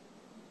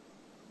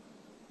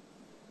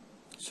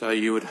 So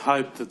you would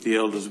hope that the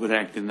elders would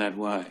act in that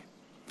way.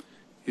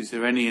 Is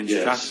there any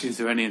Yes. Is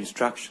there any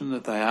instruction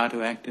that they are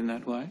to act in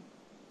that way?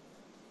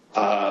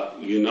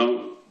 You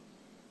know,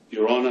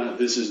 Your Honour,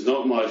 this is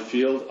not my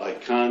field. I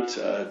can't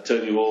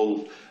tell you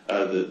all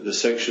the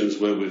sections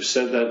where we've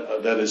said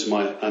that. That is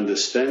my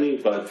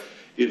understanding. But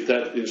if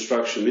that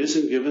instruction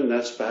isn't given,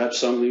 that's perhaps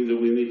something that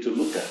we need to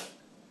look at.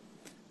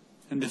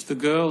 And if the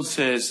girl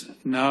says,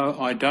 no,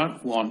 I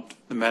don't want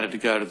the matter to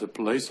go to the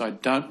police, I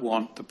don't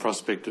want the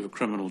prospect of a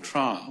criminal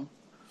trial,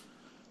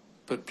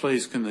 but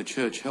please can the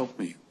church help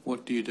me,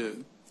 what do you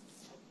do?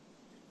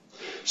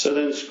 So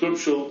then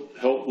scriptural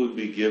help would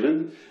be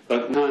given,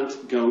 but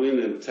can't go in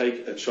and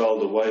take a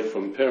child away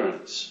from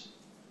parents.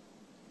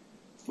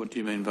 What do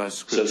you mean by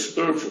scriptural? So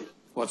spiritual.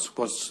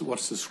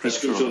 What's the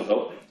scriptural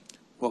help?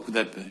 What would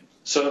that be?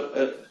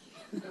 So,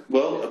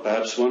 well,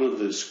 perhaps one of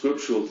the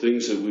scriptural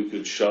things that we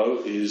could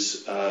show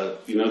is,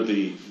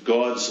 the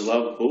God's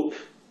Love book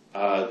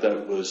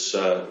that was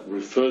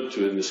referred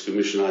to in this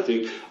commission.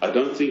 I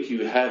don't think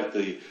you have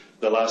the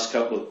last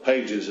couple of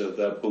pages of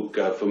that book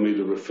for me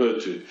to refer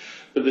to.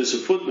 But there's a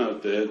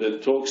footnote there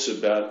that talks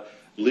about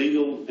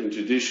legal and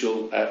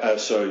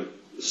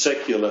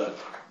secular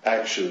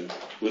action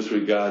with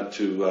regard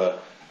to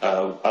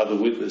other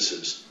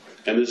witnesses.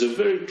 And there's a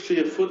very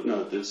clear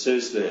footnote that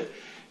says there,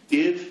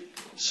 if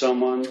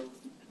someone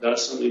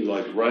does something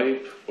like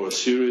rape or a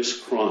serious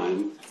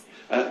crime,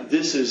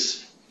 this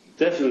is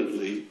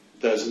definitely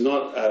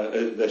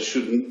that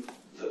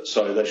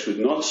should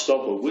not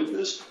stop a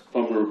witness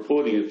from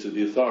reporting it to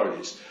the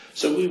authorities.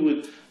 So we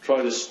would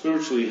try to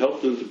spiritually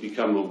help them to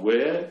become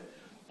aware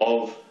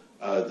of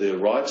their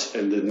rights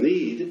and the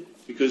need,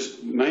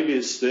 because maybe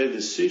it's their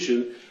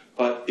decision,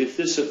 but if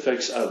this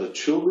affects other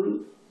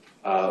children,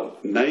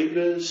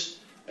 neighbours,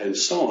 and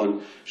so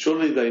on,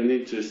 surely they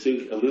need to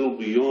think a little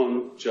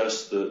beyond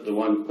just the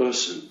one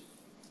person.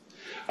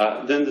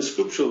 Then the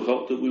scriptural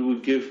help that we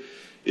would give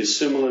is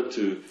similar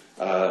to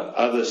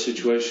other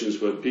situations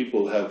where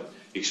people have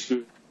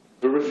experienced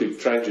horrific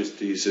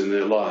tragedies in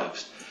their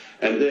lives,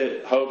 and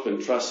their hope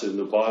and trust in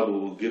the Bible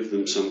will give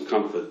them some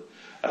comfort.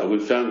 We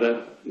found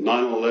that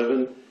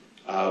 9/11,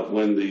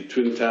 when the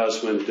Twin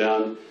Towers went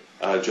down,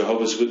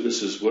 Jehovah's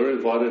Witnesses were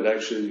invited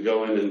actually to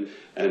go in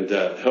and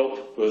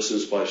help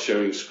persons by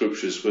sharing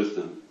scriptures with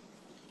them.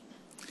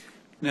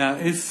 Now,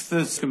 if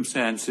the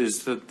circumstance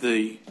is that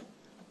the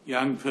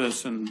young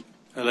person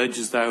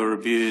alleges they were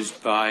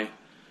abused by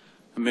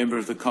a member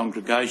of the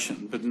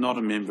congregation but not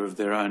a member of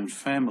their own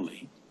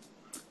family.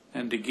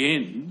 And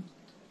again,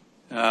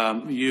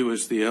 you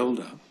as the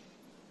elder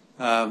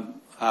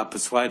are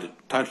persuaded,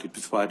 totally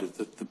persuaded,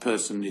 that the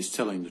person is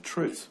telling the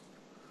truth.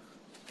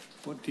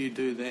 What do you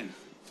do then?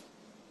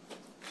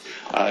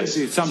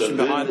 The assumption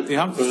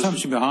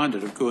behind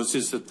it, of course,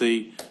 is that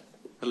the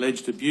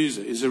alleged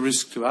abuser is a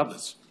risk to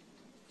others.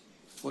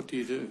 What do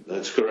you do?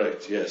 That's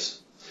correct,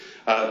 yes.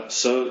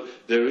 So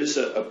there is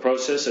a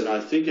process, and I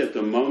think at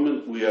the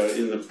moment we are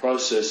in the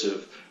process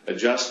of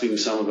adjusting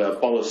some of our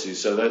policies.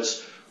 So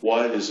that's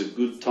why it is a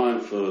good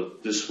time for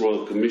this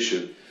Royal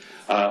Commission.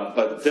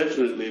 But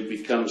definitely it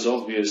becomes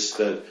obvious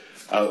that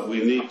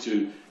we need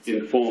to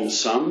inform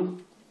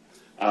some.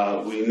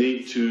 We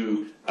need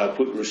to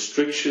put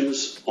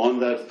restrictions on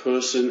that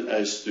person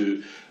as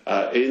to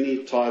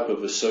any type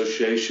of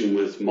association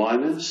with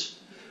minors.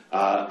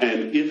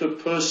 And if a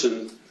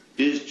person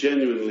is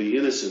genuinely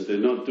innocent, they're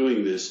not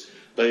doing this,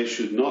 they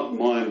should not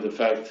mind the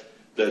fact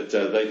that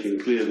they can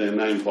clear their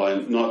name by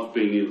not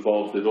being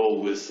involved at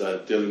all with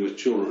dealing with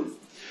children.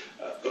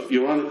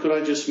 Your Honour, could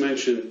I just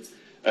mention,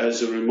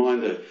 as a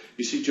reminder,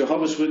 you see,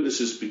 Jehovah's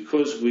Witnesses,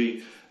 because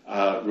we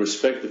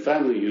respect the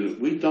family unit,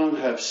 we don't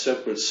have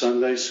separate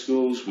Sunday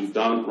schools, we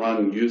don't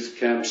run youth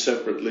camps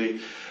separately,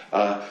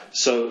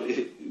 so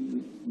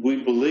we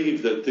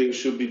believe that things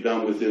should be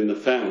done within the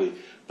family.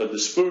 But the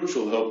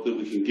spiritual help that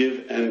we can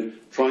give and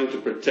trying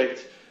to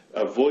protect,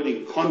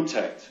 avoiding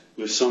contact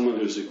with someone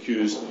who's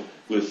accused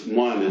with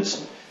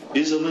minors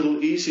is a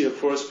little easier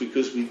for us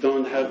because we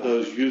don't have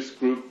those youth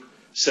group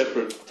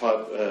separate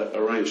type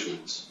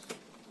arrangements.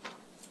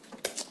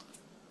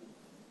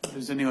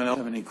 Does anyone else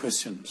have any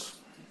questions?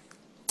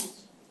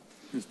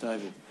 Ms.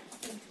 David.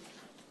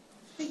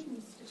 Thank you,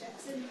 Mr.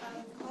 Jackson.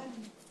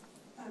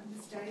 I'm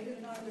Ms. David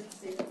and I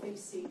represent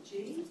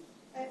BCG.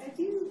 Are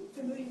you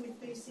familiar with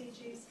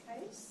BCG's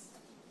case?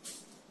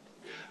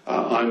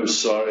 I'm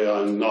sorry,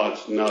 I'm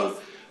not, no.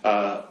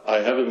 I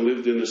haven't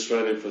lived in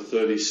Australia for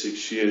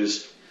 36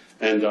 years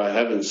and I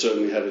haven't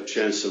certainly had a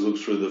chance to look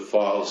through the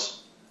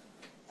files.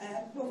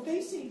 Well,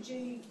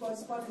 BCG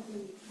was one of the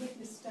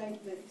witness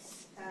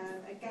statements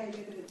and gave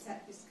evidence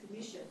at this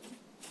commission.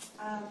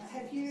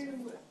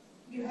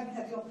 You haven't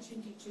had the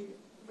opportunity to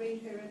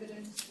read her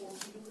evidence or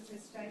to look at her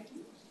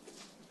statement?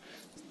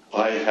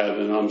 I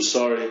haven't, I'm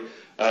sorry.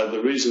 The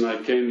reason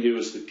I came here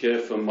was to care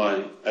for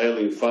my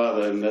ailing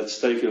father, and that's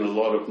taken a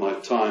lot of my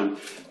time.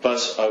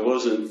 Plus, I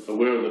wasn't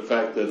aware of the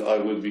fact that I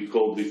would be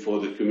called before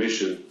the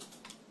Commission.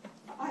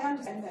 I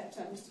understand that,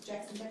 Mr.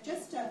 Jackson, but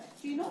just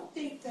do you not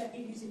think that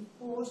it is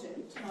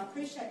important, and I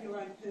appreciate your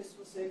own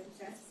personal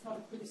circumstances, it's not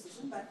a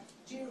criticism, but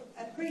do you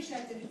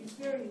appreciate that it is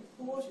very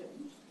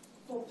important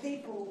for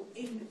people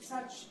in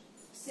such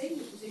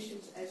senior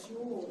positions as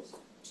yours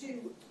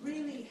to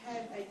really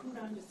have a good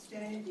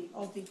understanding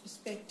of the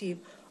perspective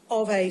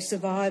of a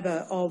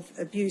survivor of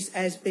abuse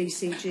as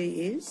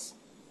BCG is?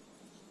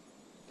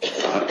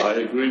 I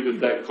agree with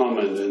that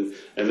comment,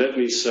 and let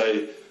me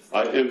say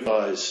I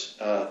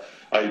empathise.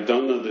 I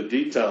don't know the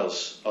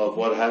details of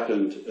what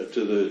happened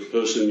to the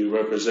person you're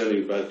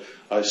representing, but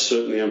I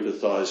certainly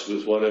empathise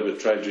with whatever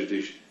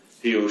tragedy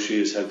he or she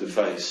has had to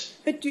face.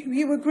 But do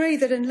you agree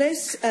that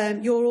unless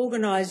your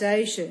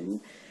organisation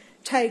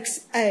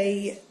takes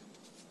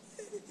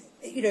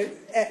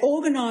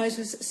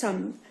organises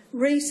some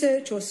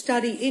research or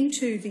study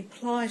into the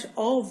plight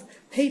of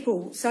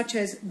people such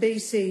as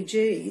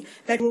BCG,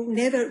 that will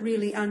never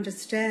really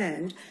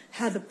understand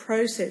how the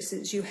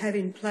processes you have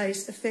in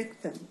place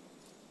affect them?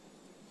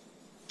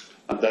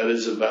 That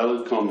is a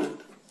valid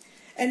comment.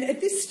 And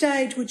at this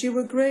stage, would you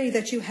agree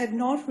that you have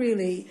not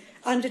really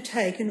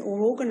undertaken or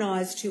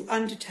organised to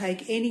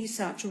undertake any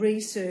such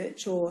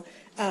research or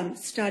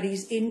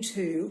studies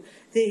into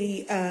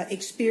the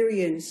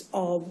experience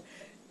of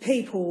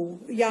people,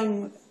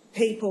 young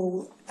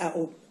people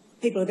or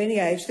people of any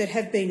age that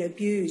have been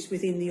abused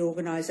within the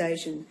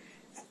organisation?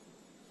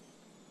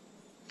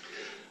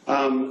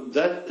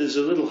 That is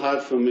a little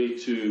hard for me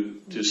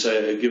to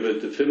say, give a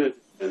definitive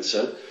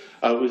answer.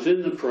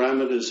 Within the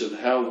parameters of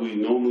how we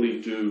normally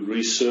do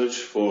research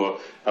for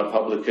our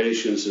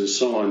publications and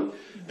so on,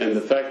 and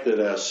the fact that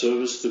our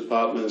service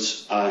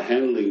departments are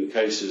handling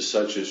cases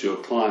such as your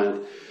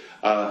client,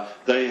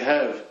 they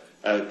have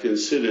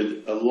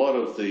considered a lot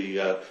of the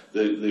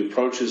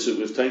approaches that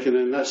we've taken,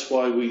 and that's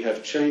why we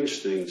have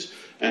changed things.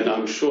 And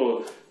I'm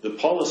sure the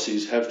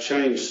policies have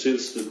changed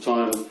since the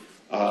time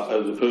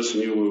the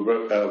person you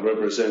were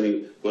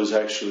representing was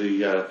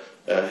actually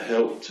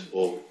helped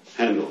or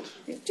handled.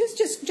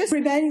 Just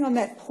remaining on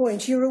that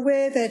point, you're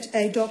aware that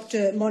a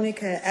Dr.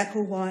 Monica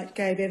Applewhite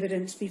gave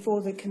evidence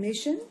before the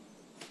Commission?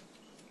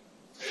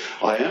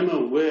 I am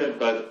aware,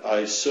 but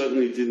I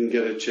certainly didn't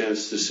get a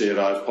chance to see it.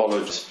 I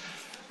apologise.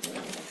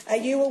 Are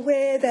you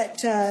aware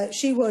that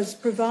she was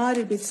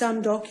provided with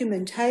some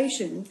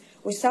documentation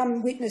or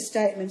some witness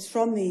statements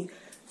from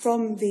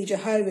the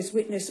Jehovah's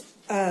Witness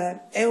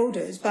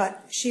elders,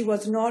 but she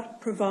was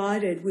not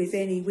provided with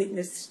any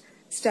witness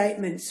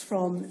statements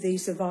from the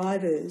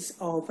survivors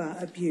of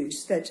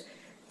abuse, that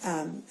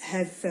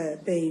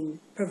have been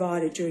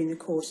provided during the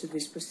course of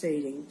this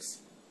proceedings?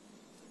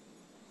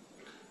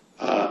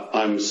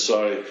 I'm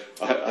sorry.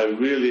 I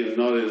really am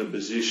not in a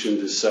position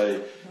to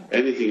say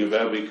anything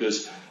about it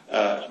because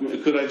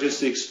could I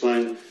just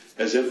explain,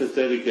 as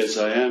empathetic as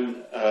I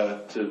am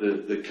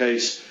to the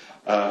case,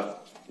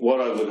 what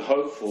I would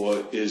hope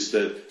for is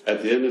that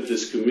at the end of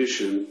this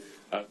commission,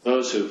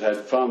 those who have had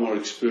far more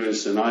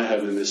experience than I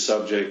have in this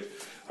subject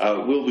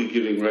will be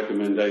giving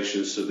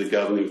recommendations to the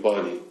governing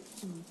body.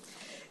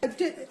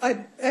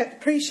 I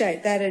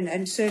appreciate that,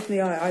 and certainly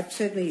I've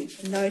certainly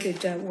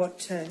noted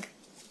what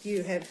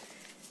you have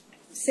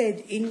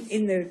said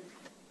in the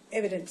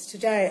evidence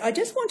today. I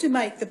just want to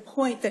make the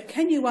point that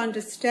can you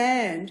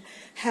understand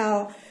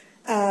how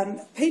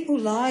people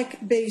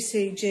like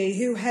BCG,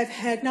 who have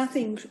had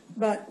nothing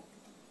but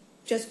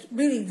just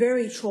really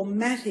very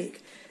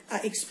traumatic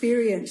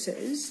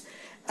experiences,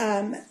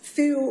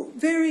 feel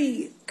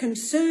very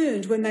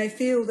concerned when they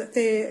feel that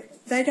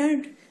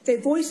their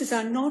voices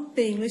are not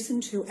being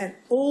listened to at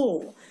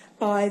all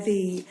by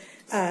the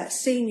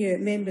senior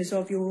members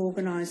of your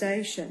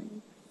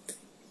organisation?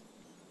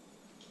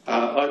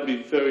 I'd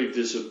be very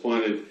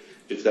disappointed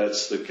if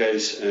that's the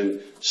case,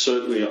 and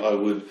certainly I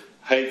would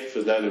hate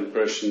for that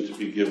impression to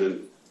be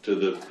given to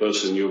the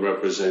person you're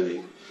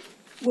representing.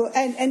 Well,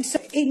 and so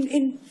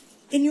in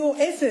your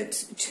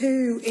efforts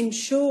to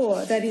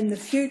ensure that in the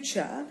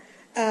future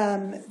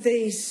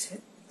the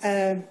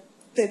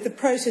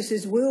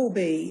processes will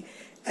be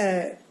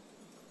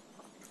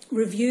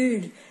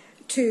reviewed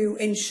to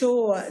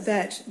ensure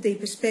that the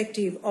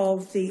perspective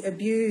of the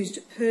abused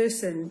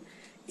person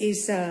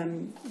is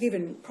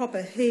given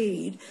proper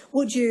heed,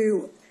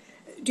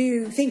 do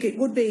you think it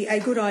would be a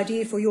good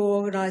idea for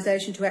your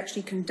organisation to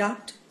actually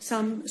conduct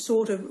some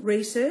sort of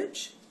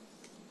research?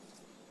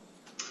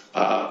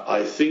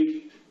 I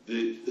think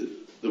the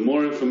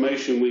more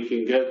information we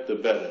can get, the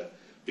better,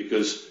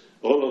 because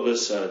all of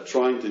us are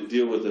trying to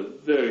deal with a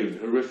very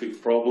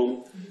horrific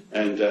problem,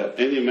 and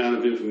any amount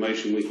of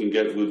information we can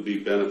get would be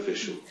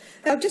beneficial.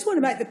 I just want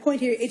to make the point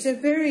here, it is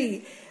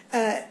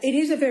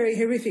a very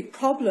horrific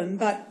problem,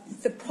 but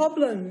the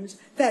problems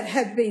that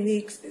have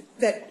been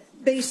that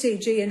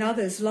BCG and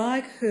others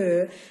like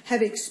her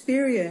have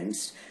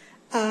experienced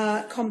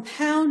are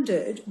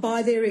compounded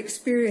by their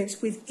experience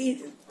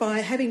by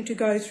having to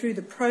go through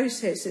the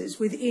processes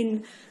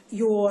within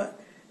your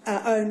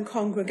own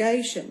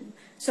congregation.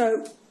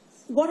 So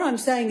what I'm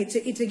saying,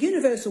 it's a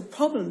universal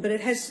problem, but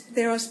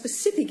there are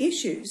specific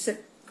issues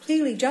that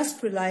clearly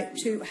just relate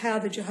to how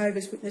the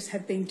Jehovah's Witnesses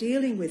have been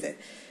dealing with it.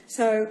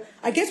 So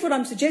I guess what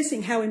I'm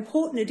suggesting, how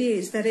important it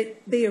is that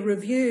it be a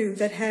review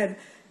that have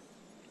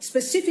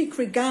specific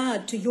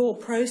regard to your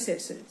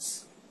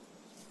processes.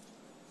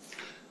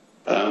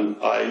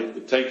 I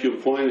take your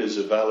point as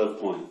a valid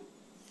point.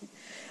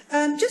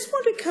 Just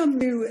want to come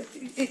to,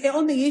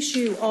 on the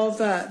issue of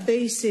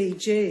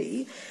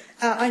BCG,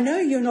 I know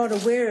you're not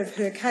aware of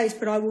her case,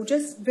 but I will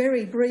just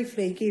very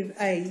briefly give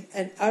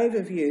an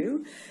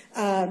overview,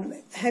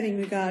 having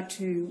regard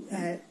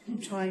to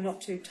trying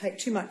not to take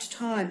too much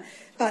time.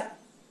 But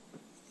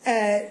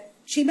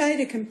she made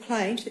a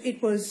complaint.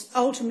 It was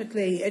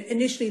ultimately,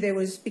 initially there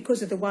was,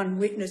 because of the one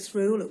witness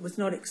rule, it was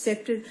not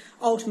accepted.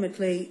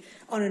 Ultimately,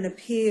 on an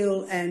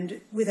appeal and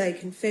with a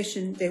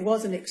confession, there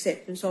was an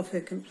acceptance of her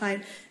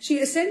complaint. She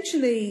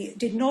essentially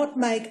did not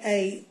make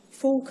a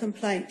full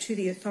complaint to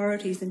the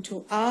authorities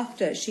until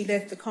after she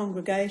left the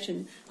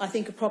congregation, I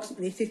think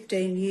approximately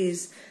 15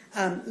 years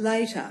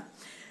later.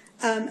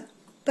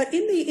 But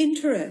in the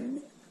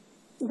interim,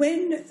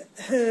 when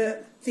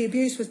the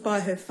abuse was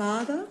by her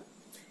father,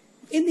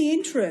 in the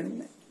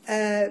interim,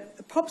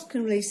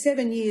 approximately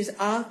 7 years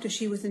after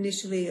she was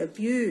initially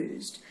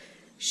abused,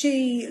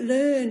 she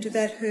learned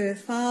that her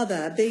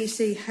father,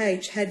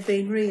 BCH, had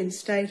been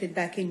reinstated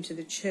back into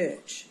the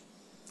church.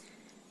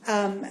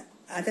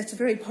 That's a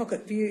very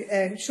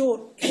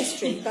short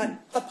history, but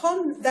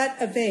upon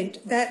that event,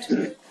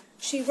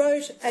 she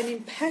wrote an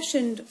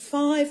impassioned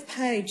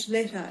 5-page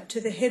letter to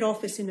the head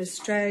office in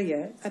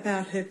Australia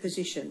about her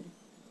position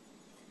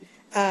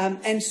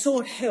and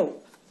sought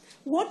help.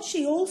 What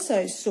she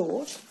also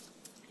sought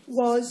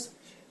was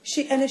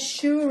an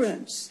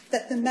assurance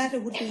that the matter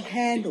would be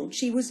handled.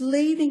 She was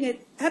leaving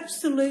it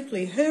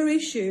absolutely. Her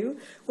issue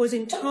was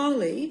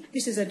entirely,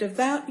 this is a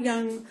devout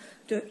young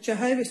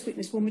Jehovah's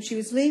Witness woman, she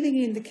was leaving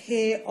in the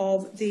care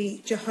of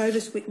the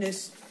Jehovah's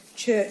Witness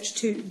church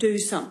to do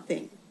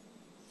something.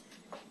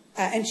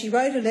 And she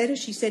wrote a letter.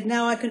 She said,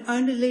 "Now I can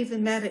only leave the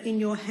matter in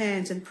your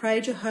hands and pray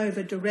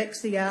Jehovah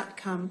directs the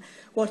outcome,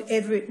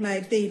 whatever it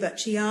may be." But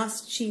she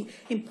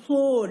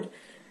implored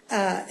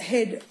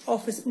head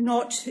office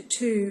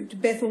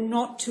Bethel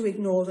not to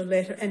ignore the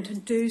letter and to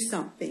do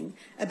something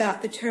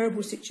about the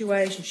terrible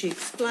situation. She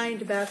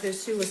explained about her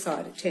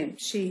suicide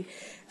attempt. She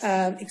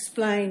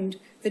explained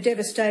the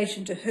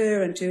devastation to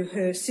her and to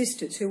her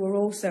sisters who were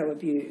also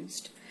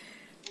abused.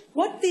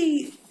 What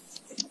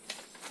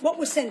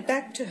was sent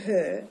back to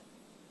her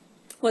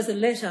was a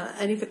letter,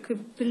 and if it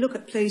could look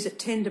at please at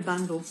Tender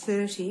Bundle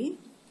 30.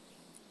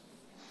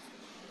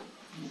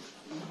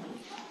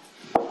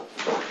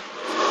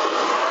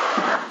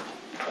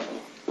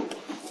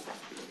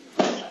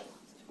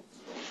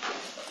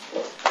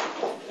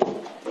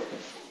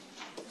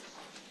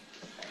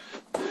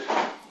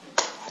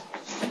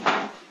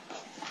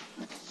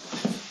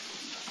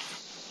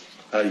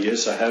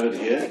 Yes, I have it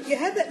here. You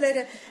have that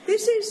letter.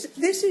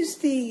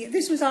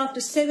 This was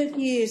after 7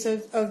 years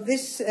of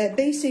this.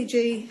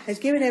 BCG has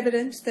given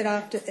evidence that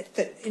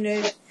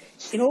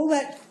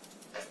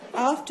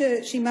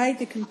after she made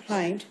the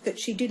complaint, that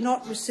she did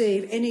not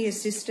receive any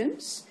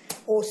assistance,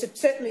 or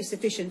certainly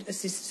sufficient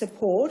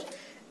support,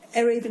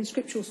 or even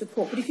scriptural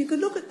support. But if you could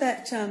look at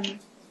that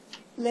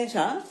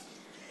letter,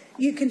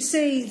 you can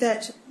see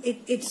that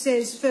it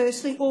says,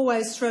 firstly,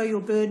 always throw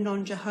your burden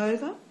on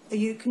Jehovah.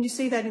 Can you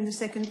see that in the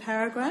second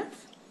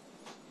paragraph?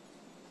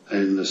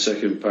 In the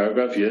second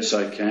paragraph, yes,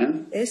 I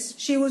can. Yes.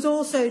 She was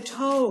also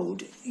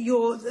told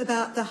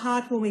about the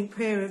heartwarming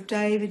prayer of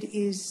David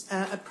is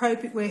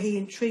appropriate, where he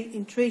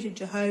entreated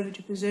Jehovah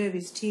to preserve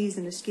his tears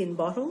in a skin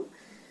bottle.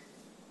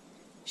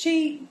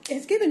 She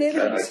has given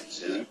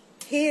evidence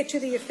here to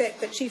the effect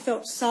that she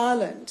felt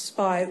silenced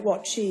by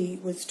what she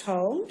was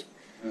told.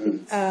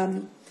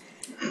 And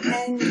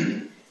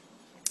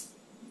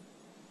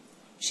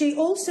she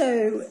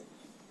also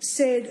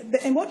said,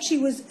 and what she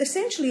was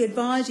essentially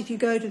advised, if you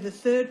go to the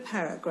third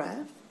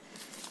paragraph,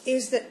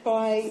 is that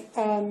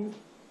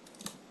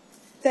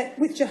that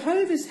with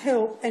Jehovah's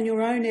help and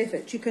your own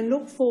effort, you can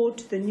look forward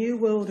to the new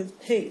world of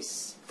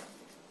peace.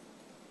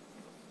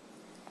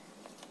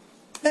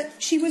 But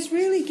she was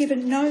really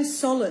given no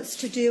solace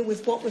to deal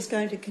with what was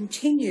going to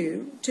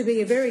continue to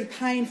be very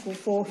painful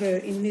for her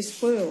in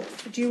this world.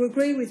 Do you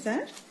agree with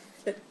that?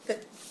 That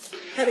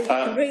having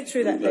to read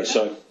through that letter?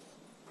 So,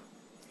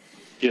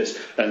 yes,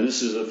 and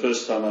this is the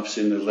first time I've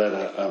seen the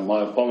letter.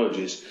 My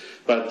apologies.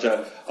 But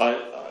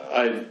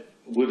I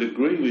would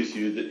agree with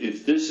you that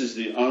if this is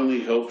the only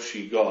help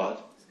she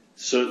got,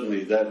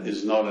 certainly that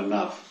is not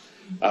enough.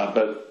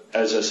 But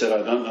as I said,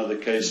 I don't know the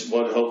case.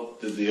 What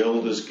help did the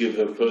elders give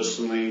her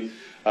personally?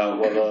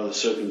 What are the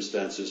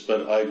circumstances?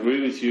 But I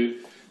agree with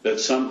you that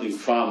something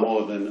far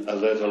more than a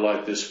letter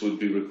like this would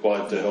be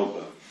required to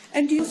help her.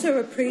 And do you also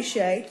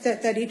appreciate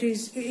that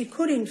it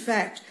could in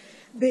fact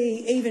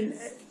be even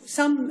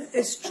some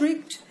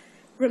strict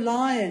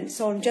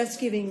reliance on just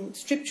giving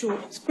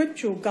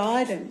scriptural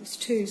guidance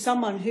to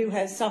someone who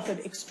has suffered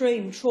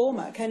extreme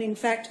trauma can in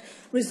fact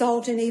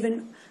result in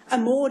even a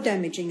more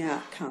damaging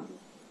outcome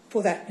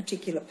for that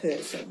particular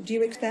person? Do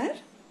you accept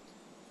that?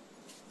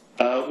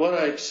 What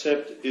I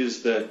accept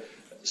is that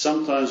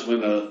sometimes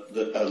when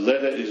a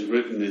letter is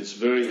written, it's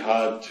very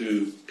hard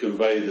to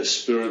convey the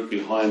spirit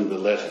behind the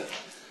letter.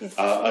 Yes.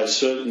 I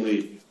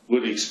certainly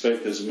would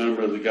expect as a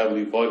member of the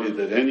governing body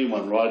that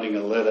anyone writing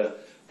a letter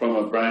from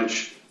a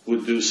branch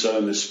would do so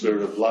in the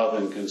spirit of love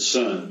and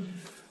concern.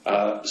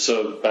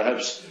 So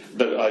perhaps,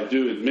 but I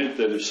do admit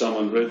that if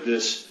someone read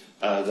this,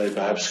 they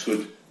perhaps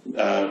could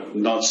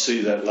not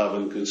see that love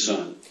and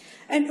concern.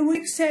 And we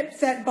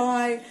accept that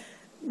by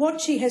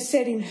what she has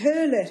said in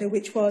her letter,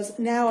 which was,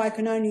 now I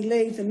can only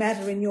leave the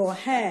matter in your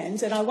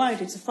hands, and I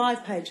won't, it's a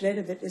 5-page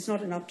letter that there's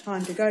not enough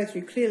time to go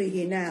through clearly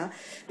here now,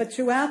 but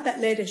throughout that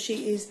letter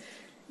she is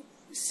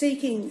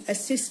seeking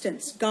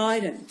assistance,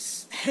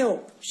 guidance,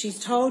 help. She's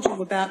told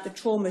you about the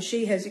trauma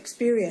she has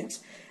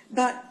experienced,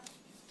 but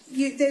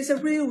there's a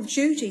real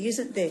duty,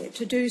 isn't there,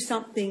 to do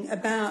something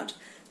about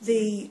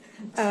the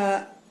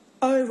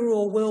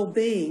overall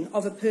well-being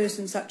of a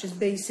person such as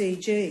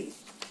BCG.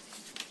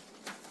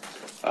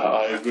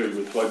 I agree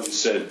with what you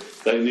said.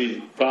 They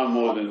need far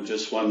more than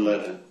just one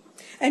letter.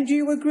 And do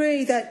you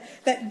agree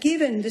that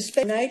given the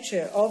special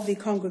nature of the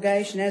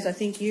congregation, as I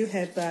think you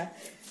have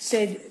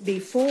said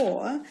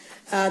before,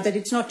 that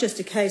it's not just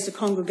a case of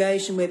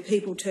congregation where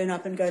people turn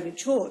up and go to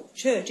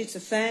church, it's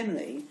a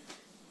family,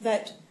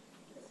 that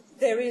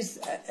there is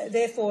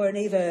therefore an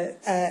even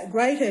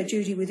greater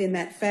duty within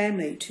that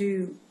family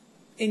to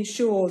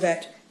ensure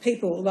that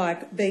people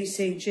like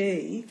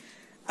BCG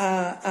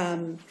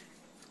are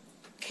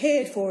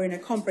cared for in a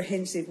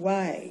comprehensive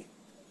way?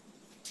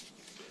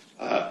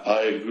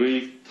 I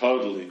agree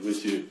totally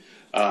with you,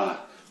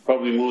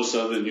 probably more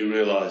so than you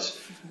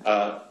realise.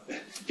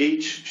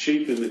 Each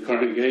sheep in the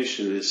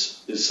congregation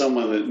is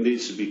someone that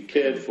needs to be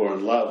cared for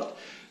and loved,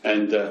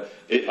 and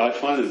I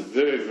find it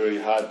very,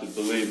 very hard to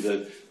believe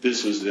that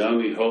this was the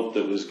only hope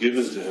that was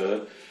given to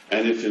her,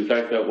 and if in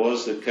fact that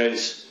was the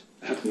case,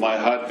 my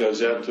heart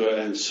goes out to her,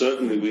 and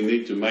certainly we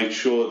need to make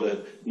sure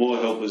that more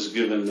help is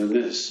given than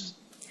this.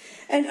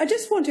 And I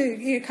just want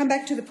to come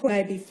back to the point I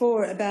made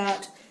before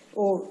about,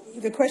 or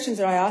the questions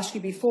that I asked you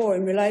before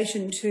in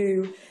relation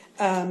to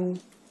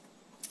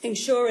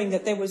ensuring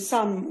that there was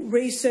some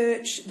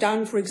research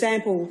done. For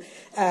example,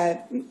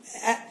 Dr.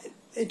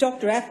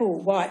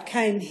 Applewhite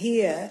came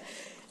here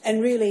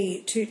and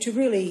really to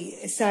really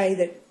say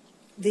that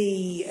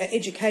the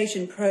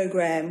education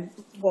program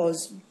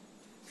was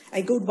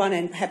a good one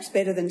and perhaps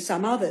better than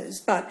some others,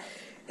 but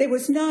there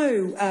was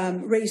no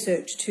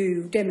research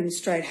to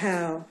demonstrate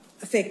how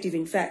effective,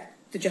 in fact,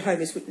 the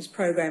Jehovah's Witness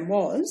program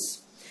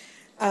was.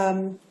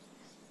 And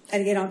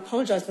again, I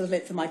apologise for the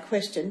length of my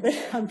question, but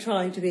I'm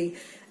trying to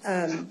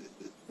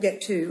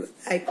get to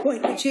a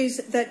point, which is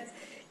that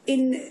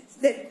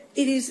it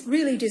is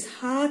really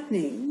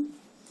disheartening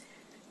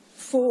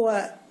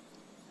for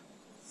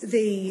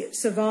the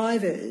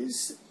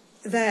survivors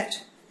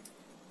that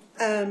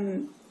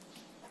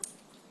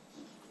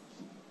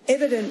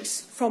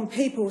evidence from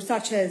people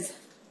such as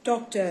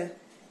Dr.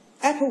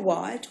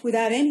 Applewhite,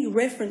 without any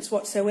reference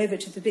whatsoever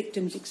to the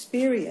victim's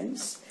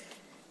experience,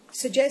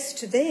 suggests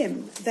to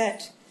them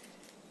that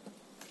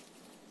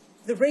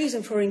the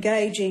reason for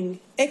engaging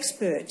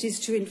experts is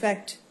to, in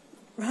fact,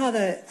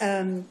 rather,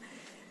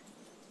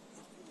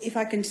 if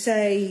I can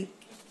say,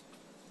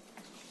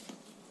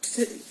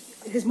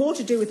 it has more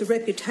to do with the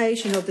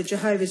reputation of the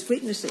Jehovah's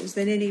Witnesses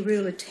than any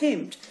real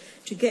attempt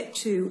to get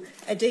to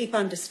a deep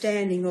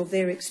understanding of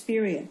their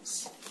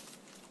experience.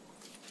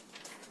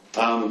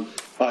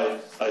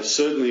 I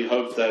certainly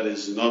hope that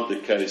is not the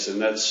case,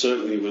 and that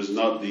certainly was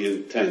not the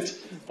intent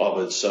of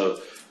it. So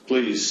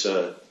please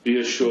be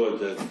assured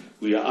that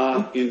we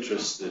are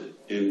interested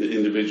in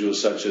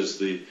individuals such as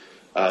the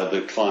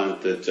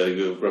client that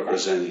you're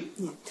representing.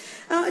 Yeah.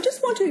 I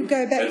just want to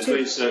go back and to...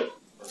 Please,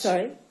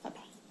 sorry.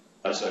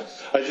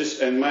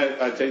 May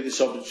I take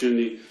this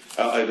opportunity?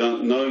 I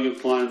don't know your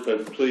client,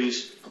 but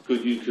please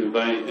could you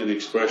convey an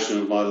expression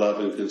of my love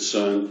and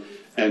concern,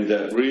 and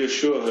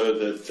reassure her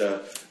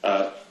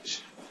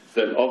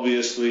that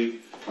obviously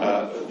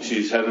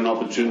she's had an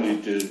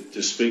opportunity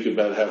to speak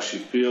about how she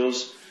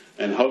feels,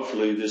 and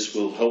hopefully this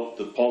will help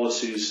the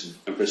policies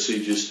and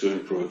procedures to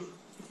improve.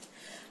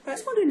 I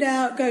just want to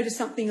now go to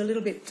something a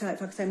little bit, if I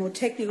could say, more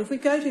technical. If we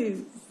go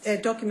to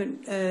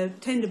document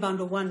Tender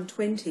Bundle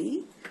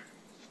 120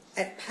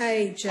 at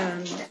page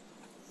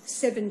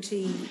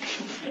 72,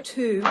 which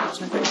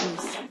I think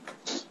is...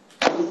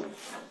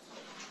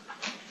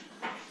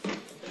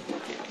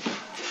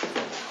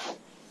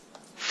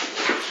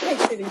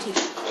 page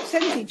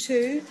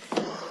 72.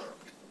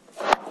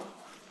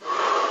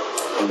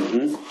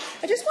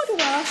 I just want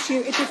to ask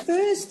you, it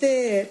refers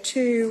there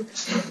to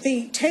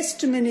the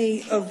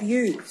testimony of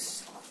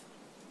youths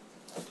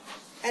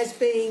as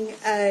being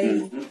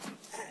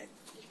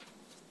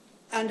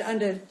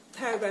under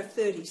paragraph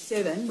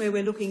 37, where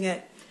we're looking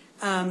at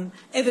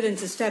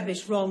evidence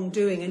established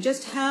wrongdoing, and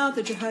just how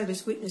the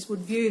Jehovah's Witness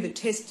would view the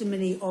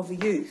testimony of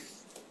youth.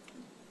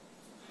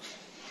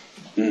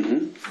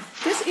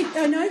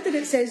 I note that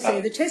it says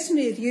there, the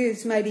testimony of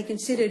youths may be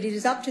considered, it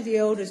is up to the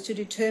elders to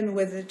determine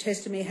whether the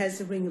testimony has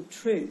the ring of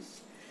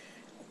truth.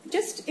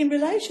 Just in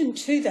relation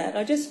to that,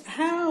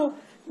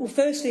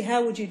 firstly,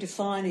 how would you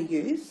define a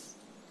youth?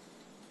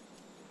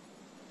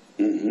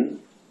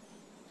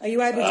 Are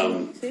you able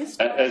to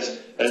assist? As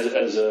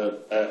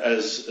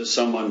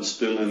someone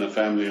still in a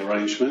family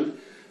arrangement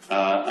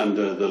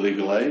under the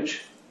legal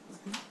age.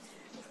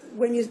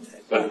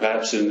 But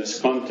perhaps in this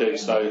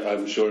context,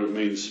 I'm sure it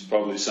means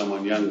probably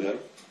someone younger.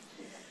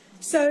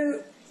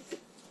 So,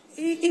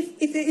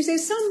 is there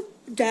some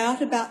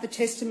doubt about the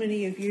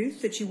testimony of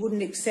youth, that you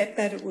wouldn't accept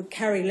that it would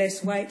carry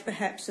less weight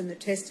perhaps than the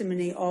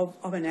testimony of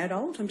an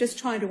adult? I'm just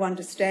trying to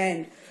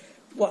understand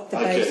what the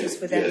basis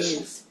for that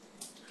is.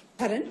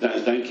 Pardon?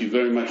 Thank you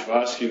very much for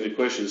asking the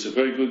question. It's a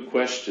very good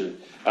question.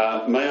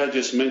 May I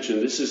just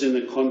mention, this is in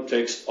the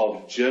context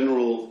of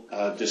general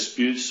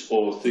disputes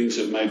or things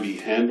that may be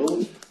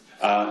handled.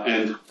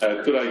 And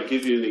could I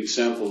give you an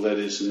example that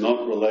is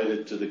not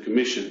related to the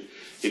Commission?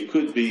 It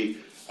could be,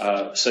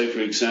 say,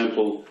 for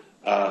example,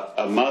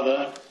 a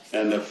mother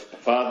and a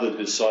father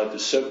decide to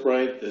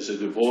separate, there's a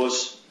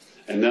divorce,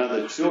 and now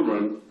the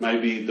children,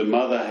 maybe the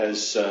mother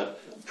has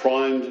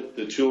primed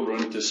the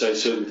children to say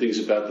certain things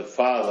about the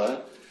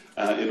father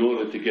in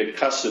order to get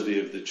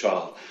custody of the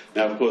child.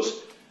 Now, of course,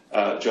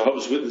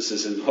 Jehovah's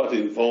Witnesses are not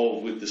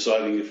involved with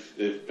deciding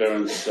if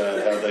parents,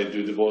 how they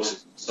do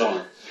divorces and so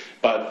on.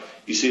 But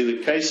you see, in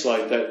a case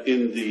like that,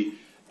 in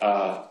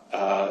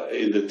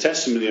the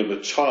testimony of a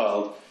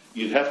child,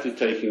 you'd have to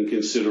take in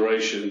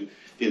consideration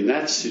in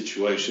that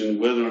situation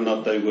whether or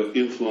not they were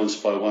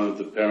influenced by one of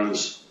the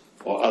parents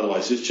or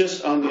otherwise. It's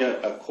just only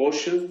a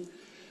caution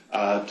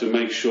to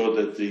make sure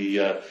that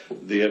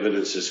the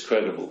evidence is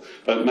credible.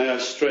 But may I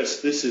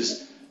stress, this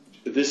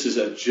is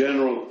a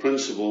general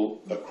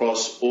principle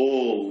across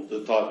all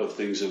the type of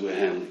things that we're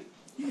handling.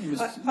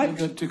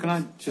 Can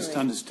I just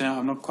understand?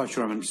 I'm not quite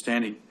sure I'm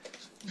understanding.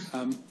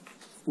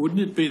 Wouldn't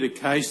it be the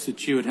case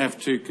that you would have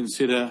to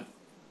consider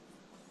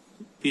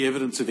the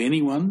evidence of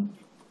anyone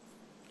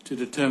to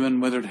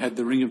determine whether it had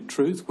the ring of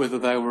truth, whether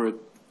they were a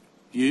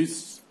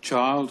youth,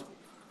 child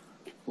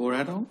or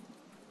adult?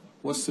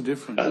 What's the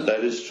difference?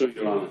 That is true,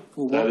 Your Honour.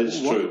 Well, that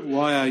is true.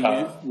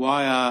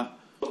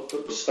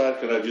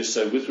 Could I just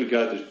say, with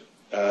regard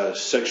to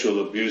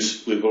sexual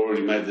abuse, we've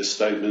already made the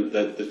statement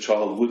that the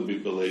child would be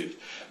believed.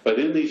 But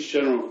in these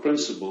general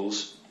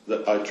principles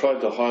that I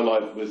tried to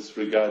highlight with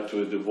regard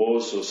to a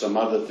divorce or some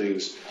other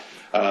things,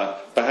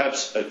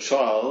 perhaps a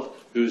child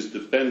who's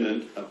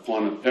dependent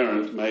upon a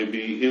parent may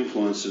be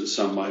influenced in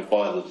some way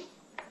by them.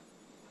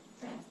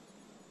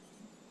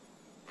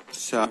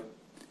 So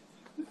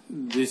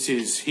this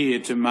is here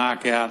to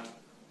mark out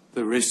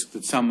the risk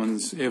that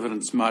someone's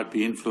evidence might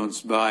be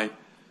influenced by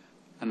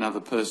another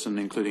person,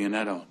 including an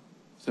adult.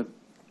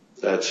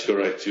 That's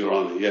correct, Your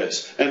Honour,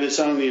 yes. And it's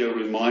only a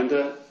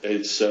reminder.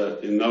 It's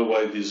in no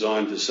way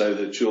designed to say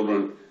that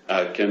children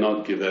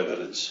cannot give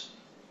evidence.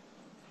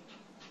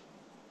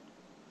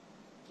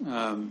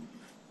 Very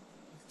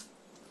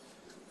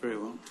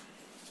well.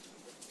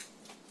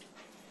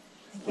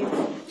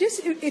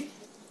 Just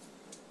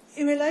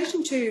in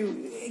relation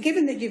to,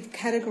 given that you've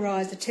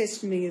categorised the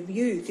testimony of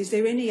youth, is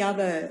there any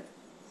other,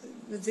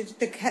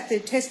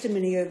 the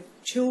testimony of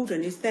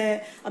children, is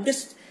there,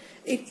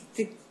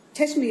 the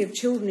testimony of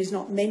children is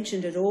not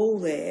mentioned at all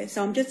there,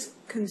 so I'm just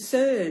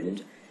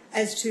concerned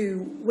as to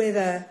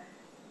whether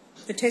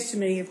the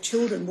testimony of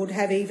children would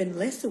have even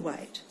lesser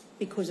weight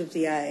because of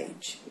the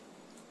age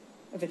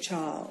of a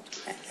child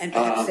and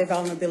perhaps their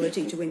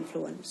vulnerability to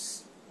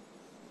influence.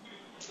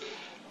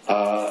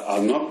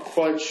 I'm not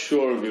quite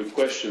sure of your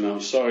question,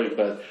 I'm sorry,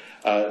 but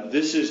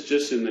this is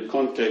just in the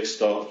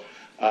context of,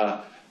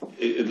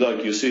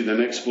 like you see, the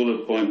next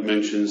bullet point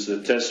mentions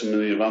the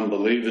testimony of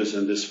unbelievers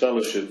and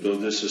disfellowship or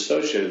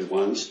disassociated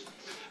ones.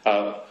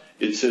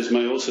 It says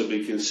may also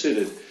be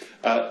considered.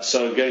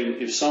 So again,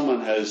 if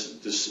someone has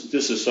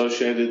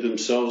disassociated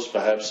themselves,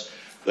 perhaps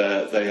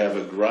they have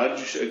a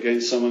grudge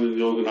against someone in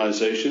the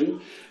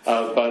organisation,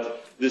 but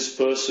this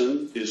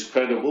person is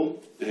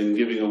credible in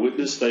giving a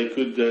witness, they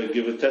could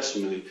give a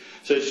testimony.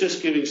 So it's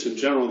just giving some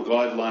general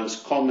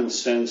guidelines, common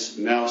sense,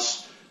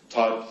 nous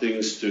type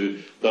things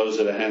to those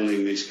that are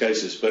handling these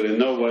cases, but in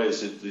no way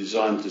is it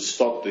designed to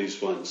stop these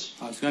ones.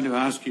 I was going to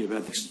ask you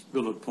about this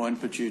bullet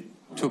point, but you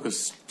took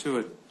us to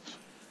it.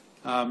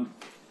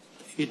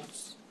 It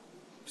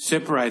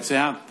separates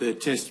out the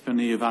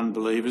testimony of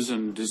unbelievers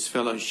and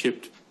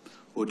disfellowshipped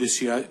or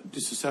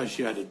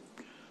disassociated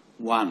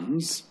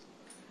ones.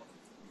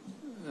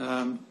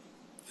 It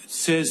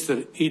says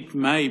that it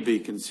may be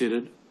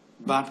considered,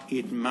 but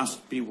it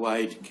must be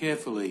weighed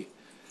carefully.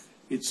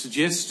 It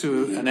suggests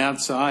to an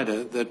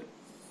outsider that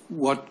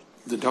what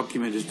the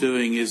document is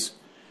doing is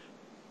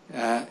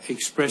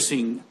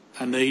expressing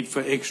a need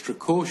for extra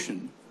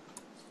caution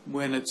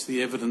when it's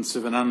the evidence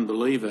of an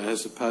unbeliever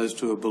as opposed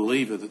to a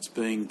believer that's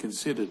being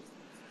considered.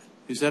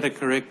 Is that a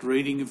correct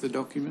reading of the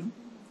document?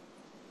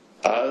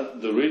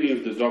 The reading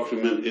of the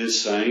document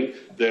is saying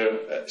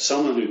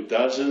someone who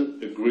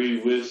doesn't agree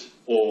with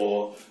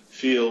or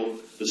feel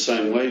the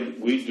same way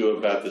we do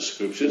about the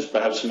scriptures,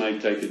 perhaps may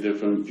take a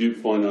different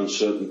viewpoint on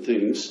certain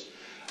things.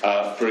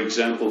 For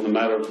example, the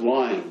matter of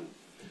lying.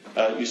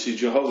 You see,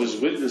 Jehovah's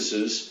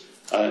Witnesses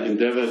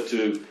endeavour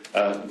to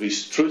be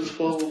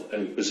truthful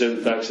and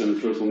present facts in a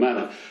truthful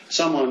manner.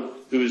 Someone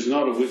who is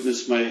not a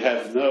witness may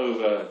have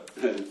no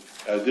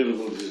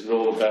difficulties at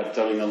all about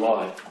telling a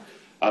lie.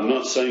 I'm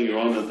not saying, Your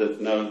Honour, that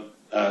no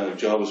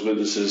Jehovah's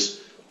Witnesses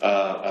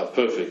are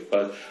perfect,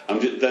 but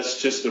that's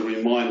just a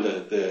reminder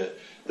there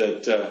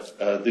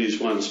that these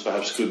ones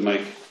perhaps could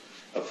make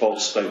a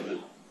false statement.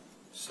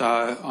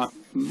 So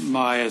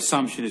my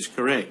assumption is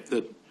correct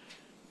that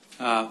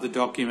the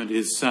document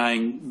is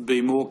saying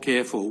be more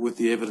careful with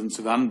the evidence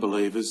of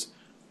unbelievers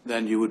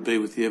than you would be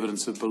with the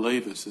evidence of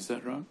believers. Is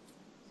that right?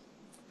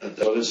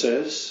 That's what it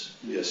says.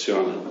 Yes,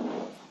 Your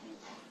Honour.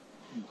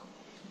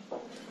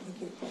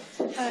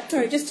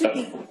 Sorry, just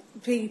to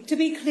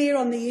be clear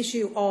on the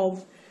issue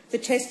of the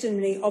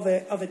testimony of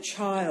a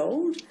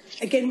child.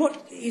 Again,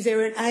 is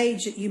there an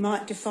age that you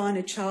might define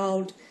a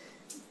child,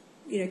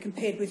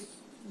 compared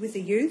with a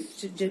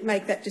youth to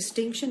make that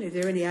distinction? Is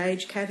there any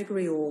age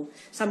category or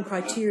some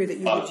criteria that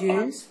you would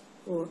use?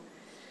 Or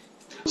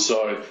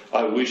sorry,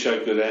 I wish I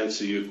could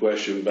answer your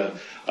question, but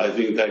I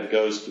think that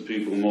goes to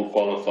people more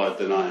qualified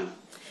than I am.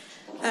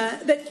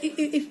 But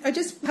if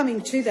just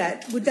coming to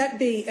that, would that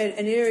be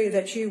an area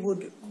that you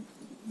would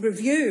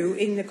review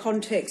in the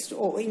context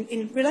or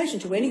in relation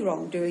to any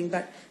wrongdoing,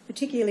 but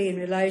particularly in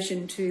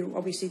relation to,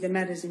 obviously, the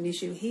matters in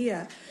issue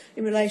here,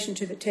 in relation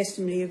to the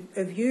testimony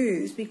of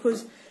youths?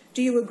 Because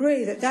do you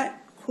agree that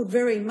that could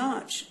very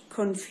much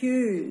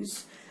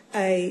confuse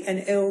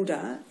an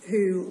elder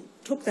who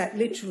took that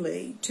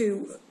literally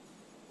to,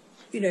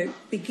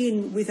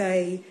 begin with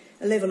a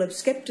level of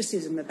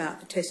scepticism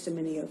about the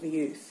testimony of a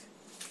youth?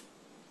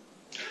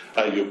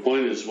 Your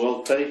point is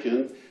well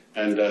taken,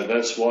 and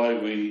that's why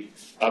we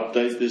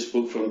update this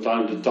book from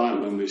time to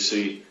time when we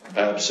see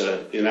perhaps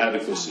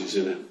inadequacies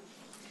in it.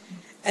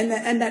 And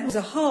that as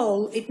a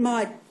whole, it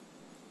might,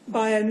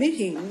 by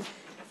omitting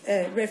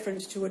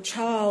reference to a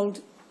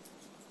child,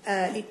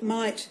 it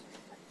might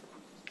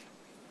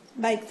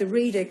make the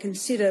reader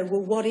consider,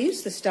 well, what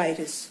is the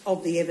status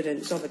of the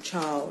evidence of a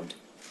child?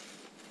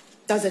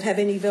 Does it have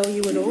any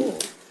value at all?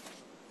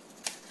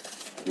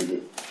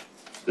 Mm-hmm.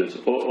 There's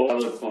all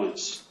other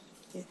points.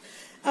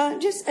 Yeah.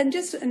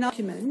 Just an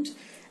argument,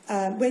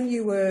 when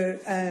you were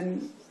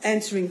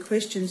answering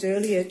questions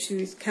earlier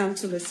to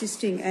counsel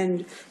assisting,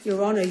 and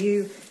Your Honour,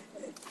 you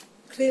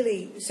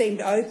clearly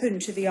seemed open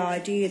to the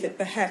idea that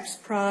perhaps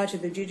prior to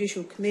the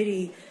Judicial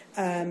Committee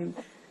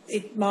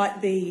it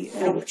might be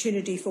an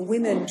opportunity for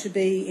women to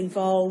be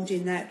involved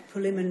in that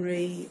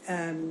preliminary,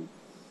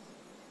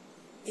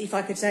 if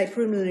I could say,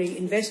 preliminary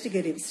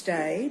investigative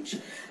stage.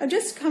 I'm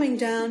just coming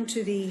down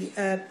to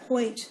the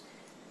point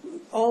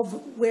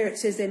of where it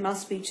says there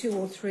must be 2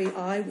 or 3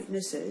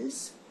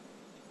 eyewitnesses,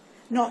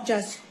 not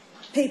just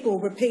people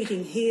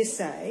repeating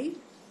hearsay.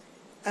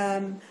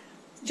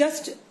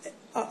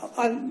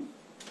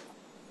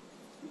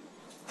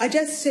 I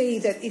just see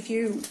that if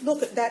you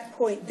look at that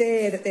point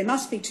there, that there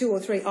must be 2 or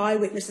 3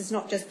 eyewitnesses,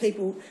 not just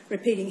people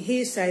repeating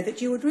hearsay,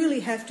 that you would really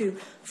have to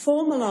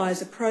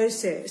formalise a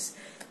process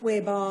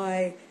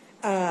whereby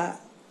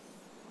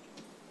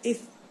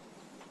if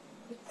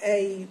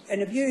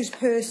an abused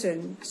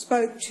person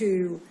spoke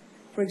to,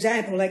 for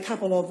example, a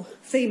couple of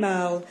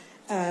female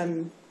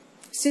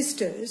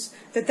sisters,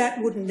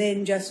 that wouldn't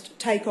then just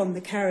take on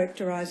the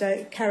character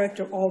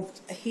of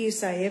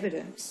hearsay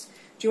evidence.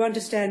 Do you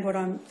understand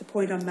the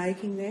point I'm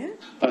making there?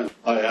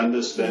 I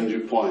understand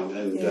your point,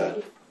 and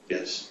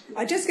yes.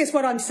 I just guess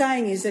what I'm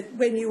saying is that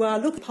when you are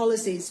looking at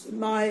policies,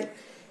 do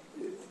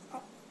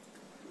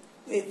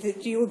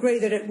you agree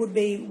that it would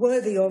be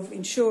worthy of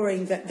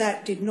ensuring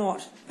that did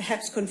not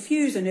perhaps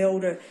confuse an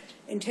elder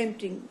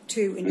attempting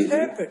to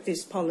interpret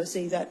this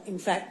policy, that in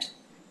fact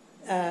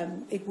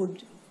it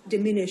would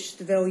diminish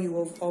the value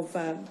of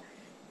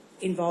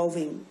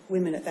involving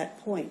women at that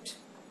point?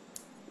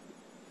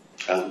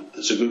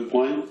 That's a good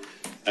point,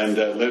 and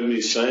let me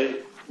say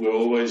we're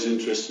always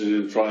interested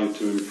in trying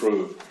to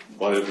improve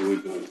whatever we're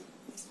doing.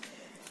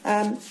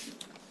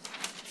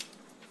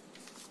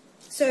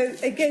 So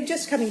again,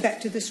 just coming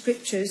back to the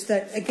scriptures,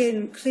 that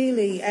again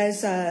clearly,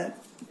 as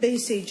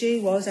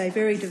BCG was a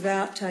very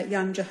devout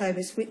young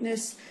Jehovah's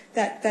Witness,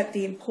 that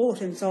the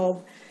importance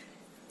of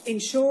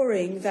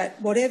ensuring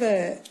that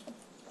whatever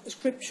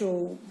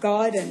scriptural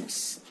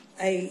guidance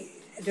a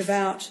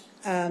devout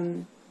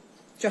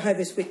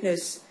Jehovah's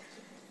Witness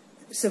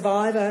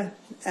survivor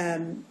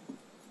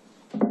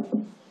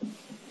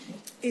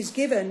is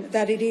given,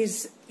 that it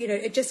is,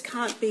 it just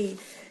can't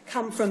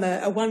come from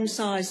a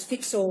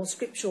one-size-fits-all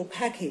scriptural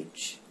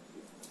package.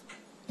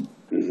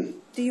 Do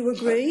you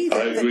agree?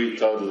 I agree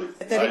totally.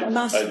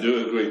 I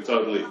do agree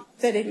totally.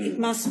 That it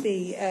must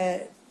be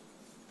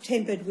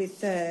tempered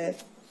with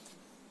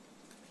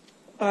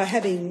by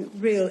having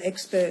real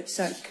experts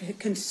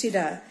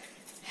consider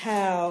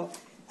how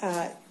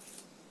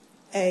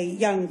a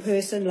young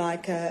person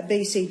like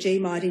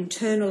BCG might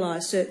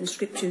internalise certain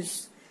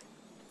scriptures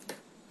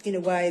in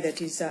a way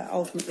that is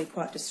ultimately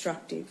quite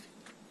destructive.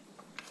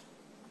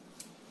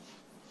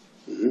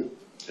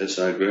 Yes,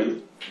 I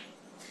agree.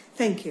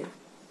 Thank you.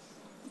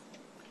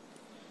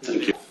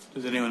 Thank you.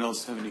 Does anyone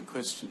else have any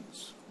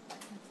questions?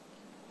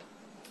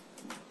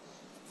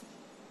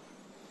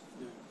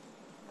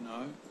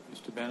 No?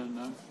 Mr. Bannon,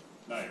 no?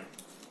 No.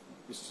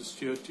 Mr.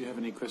 Stewart, do you have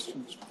any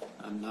questions?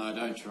 No, I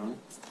don't, Your Honour.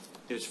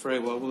 Yes, very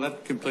well. Well,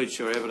 that completes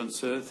your evidence,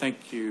 sir.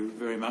 Thank you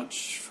very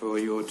much for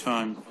your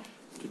time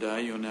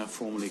today. You're now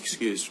formally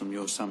excused from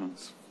your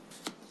summons.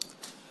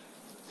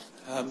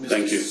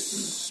 Thank you.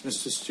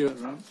 Mr. Stewart,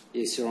 right?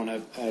 Yes, Your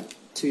Honour.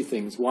 2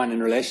 things. One,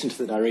 in relation to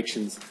the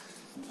directions,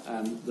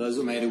 those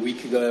were made a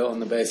week ago on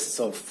the basis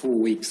of 4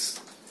 weeks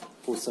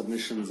for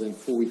submissions and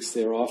 4 weeks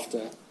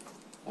thereafter.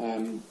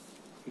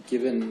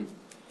 Given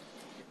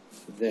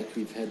that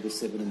we've had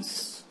this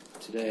evidence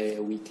today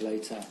a week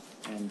later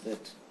and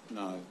that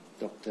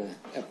Dr.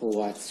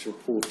 Applewhite's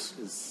report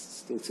is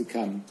still to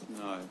come.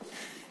 No.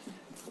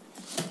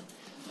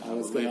 I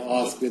was going to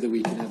ask whether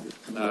we can have it.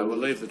 No, we'll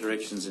leave the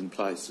directions in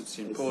place. It's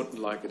important,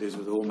 like it is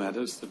with all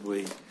matters, that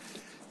we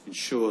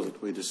ensure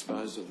that we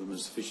dispose of them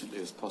as efficiently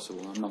as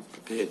possible. I'm not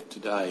prepared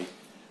today,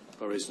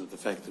 by reason of the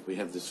fact that we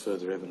have this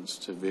further evidence,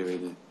 to vary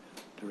the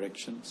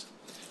directions.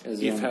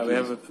 If,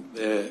 however,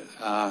 there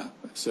are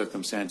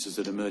circumstances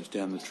that emerge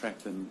down the track,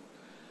 then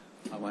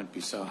I won't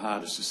be so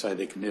hard as to say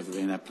there can never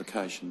be an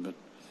application, but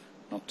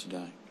not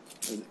today.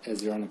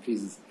 As Your Honour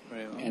pleases.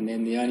 Very well. And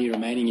then the only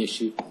remaining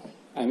issue,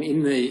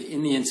 in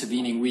the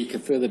intervening week, a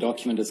further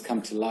document has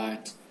come to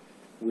light,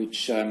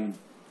 which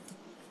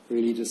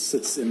really just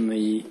sits in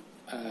the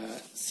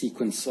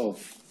sequence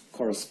of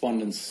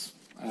correspondence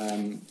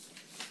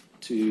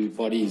to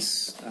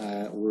bodies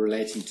or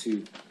relating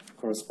to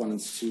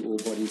correspondence to all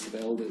bodies of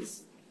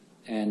elders,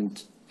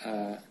 and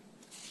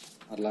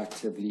I'd like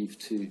to have leave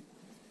to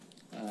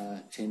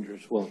tender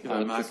it. Well, Should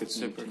I mark it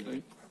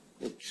separately?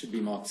 It should be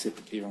marked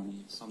separately,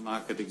 Ronnie. Yes. I'll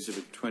mark it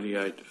Exhibit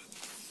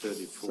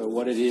 2834. So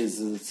what it is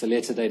it's a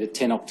letter dated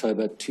 10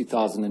 October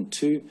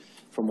 2002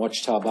 from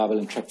Watchtower Bible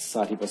and Tract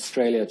Society of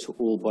Australia to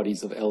all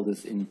bodies of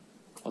elders in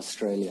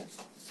Australia.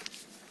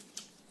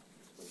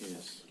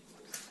 Yes.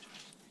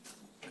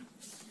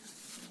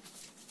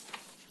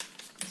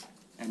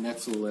 And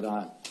that's all that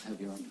I have,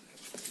 Your Honour.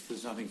 If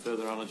there's nothing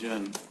further, I'll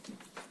adjourn.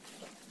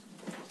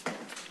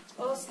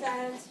 All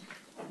stand.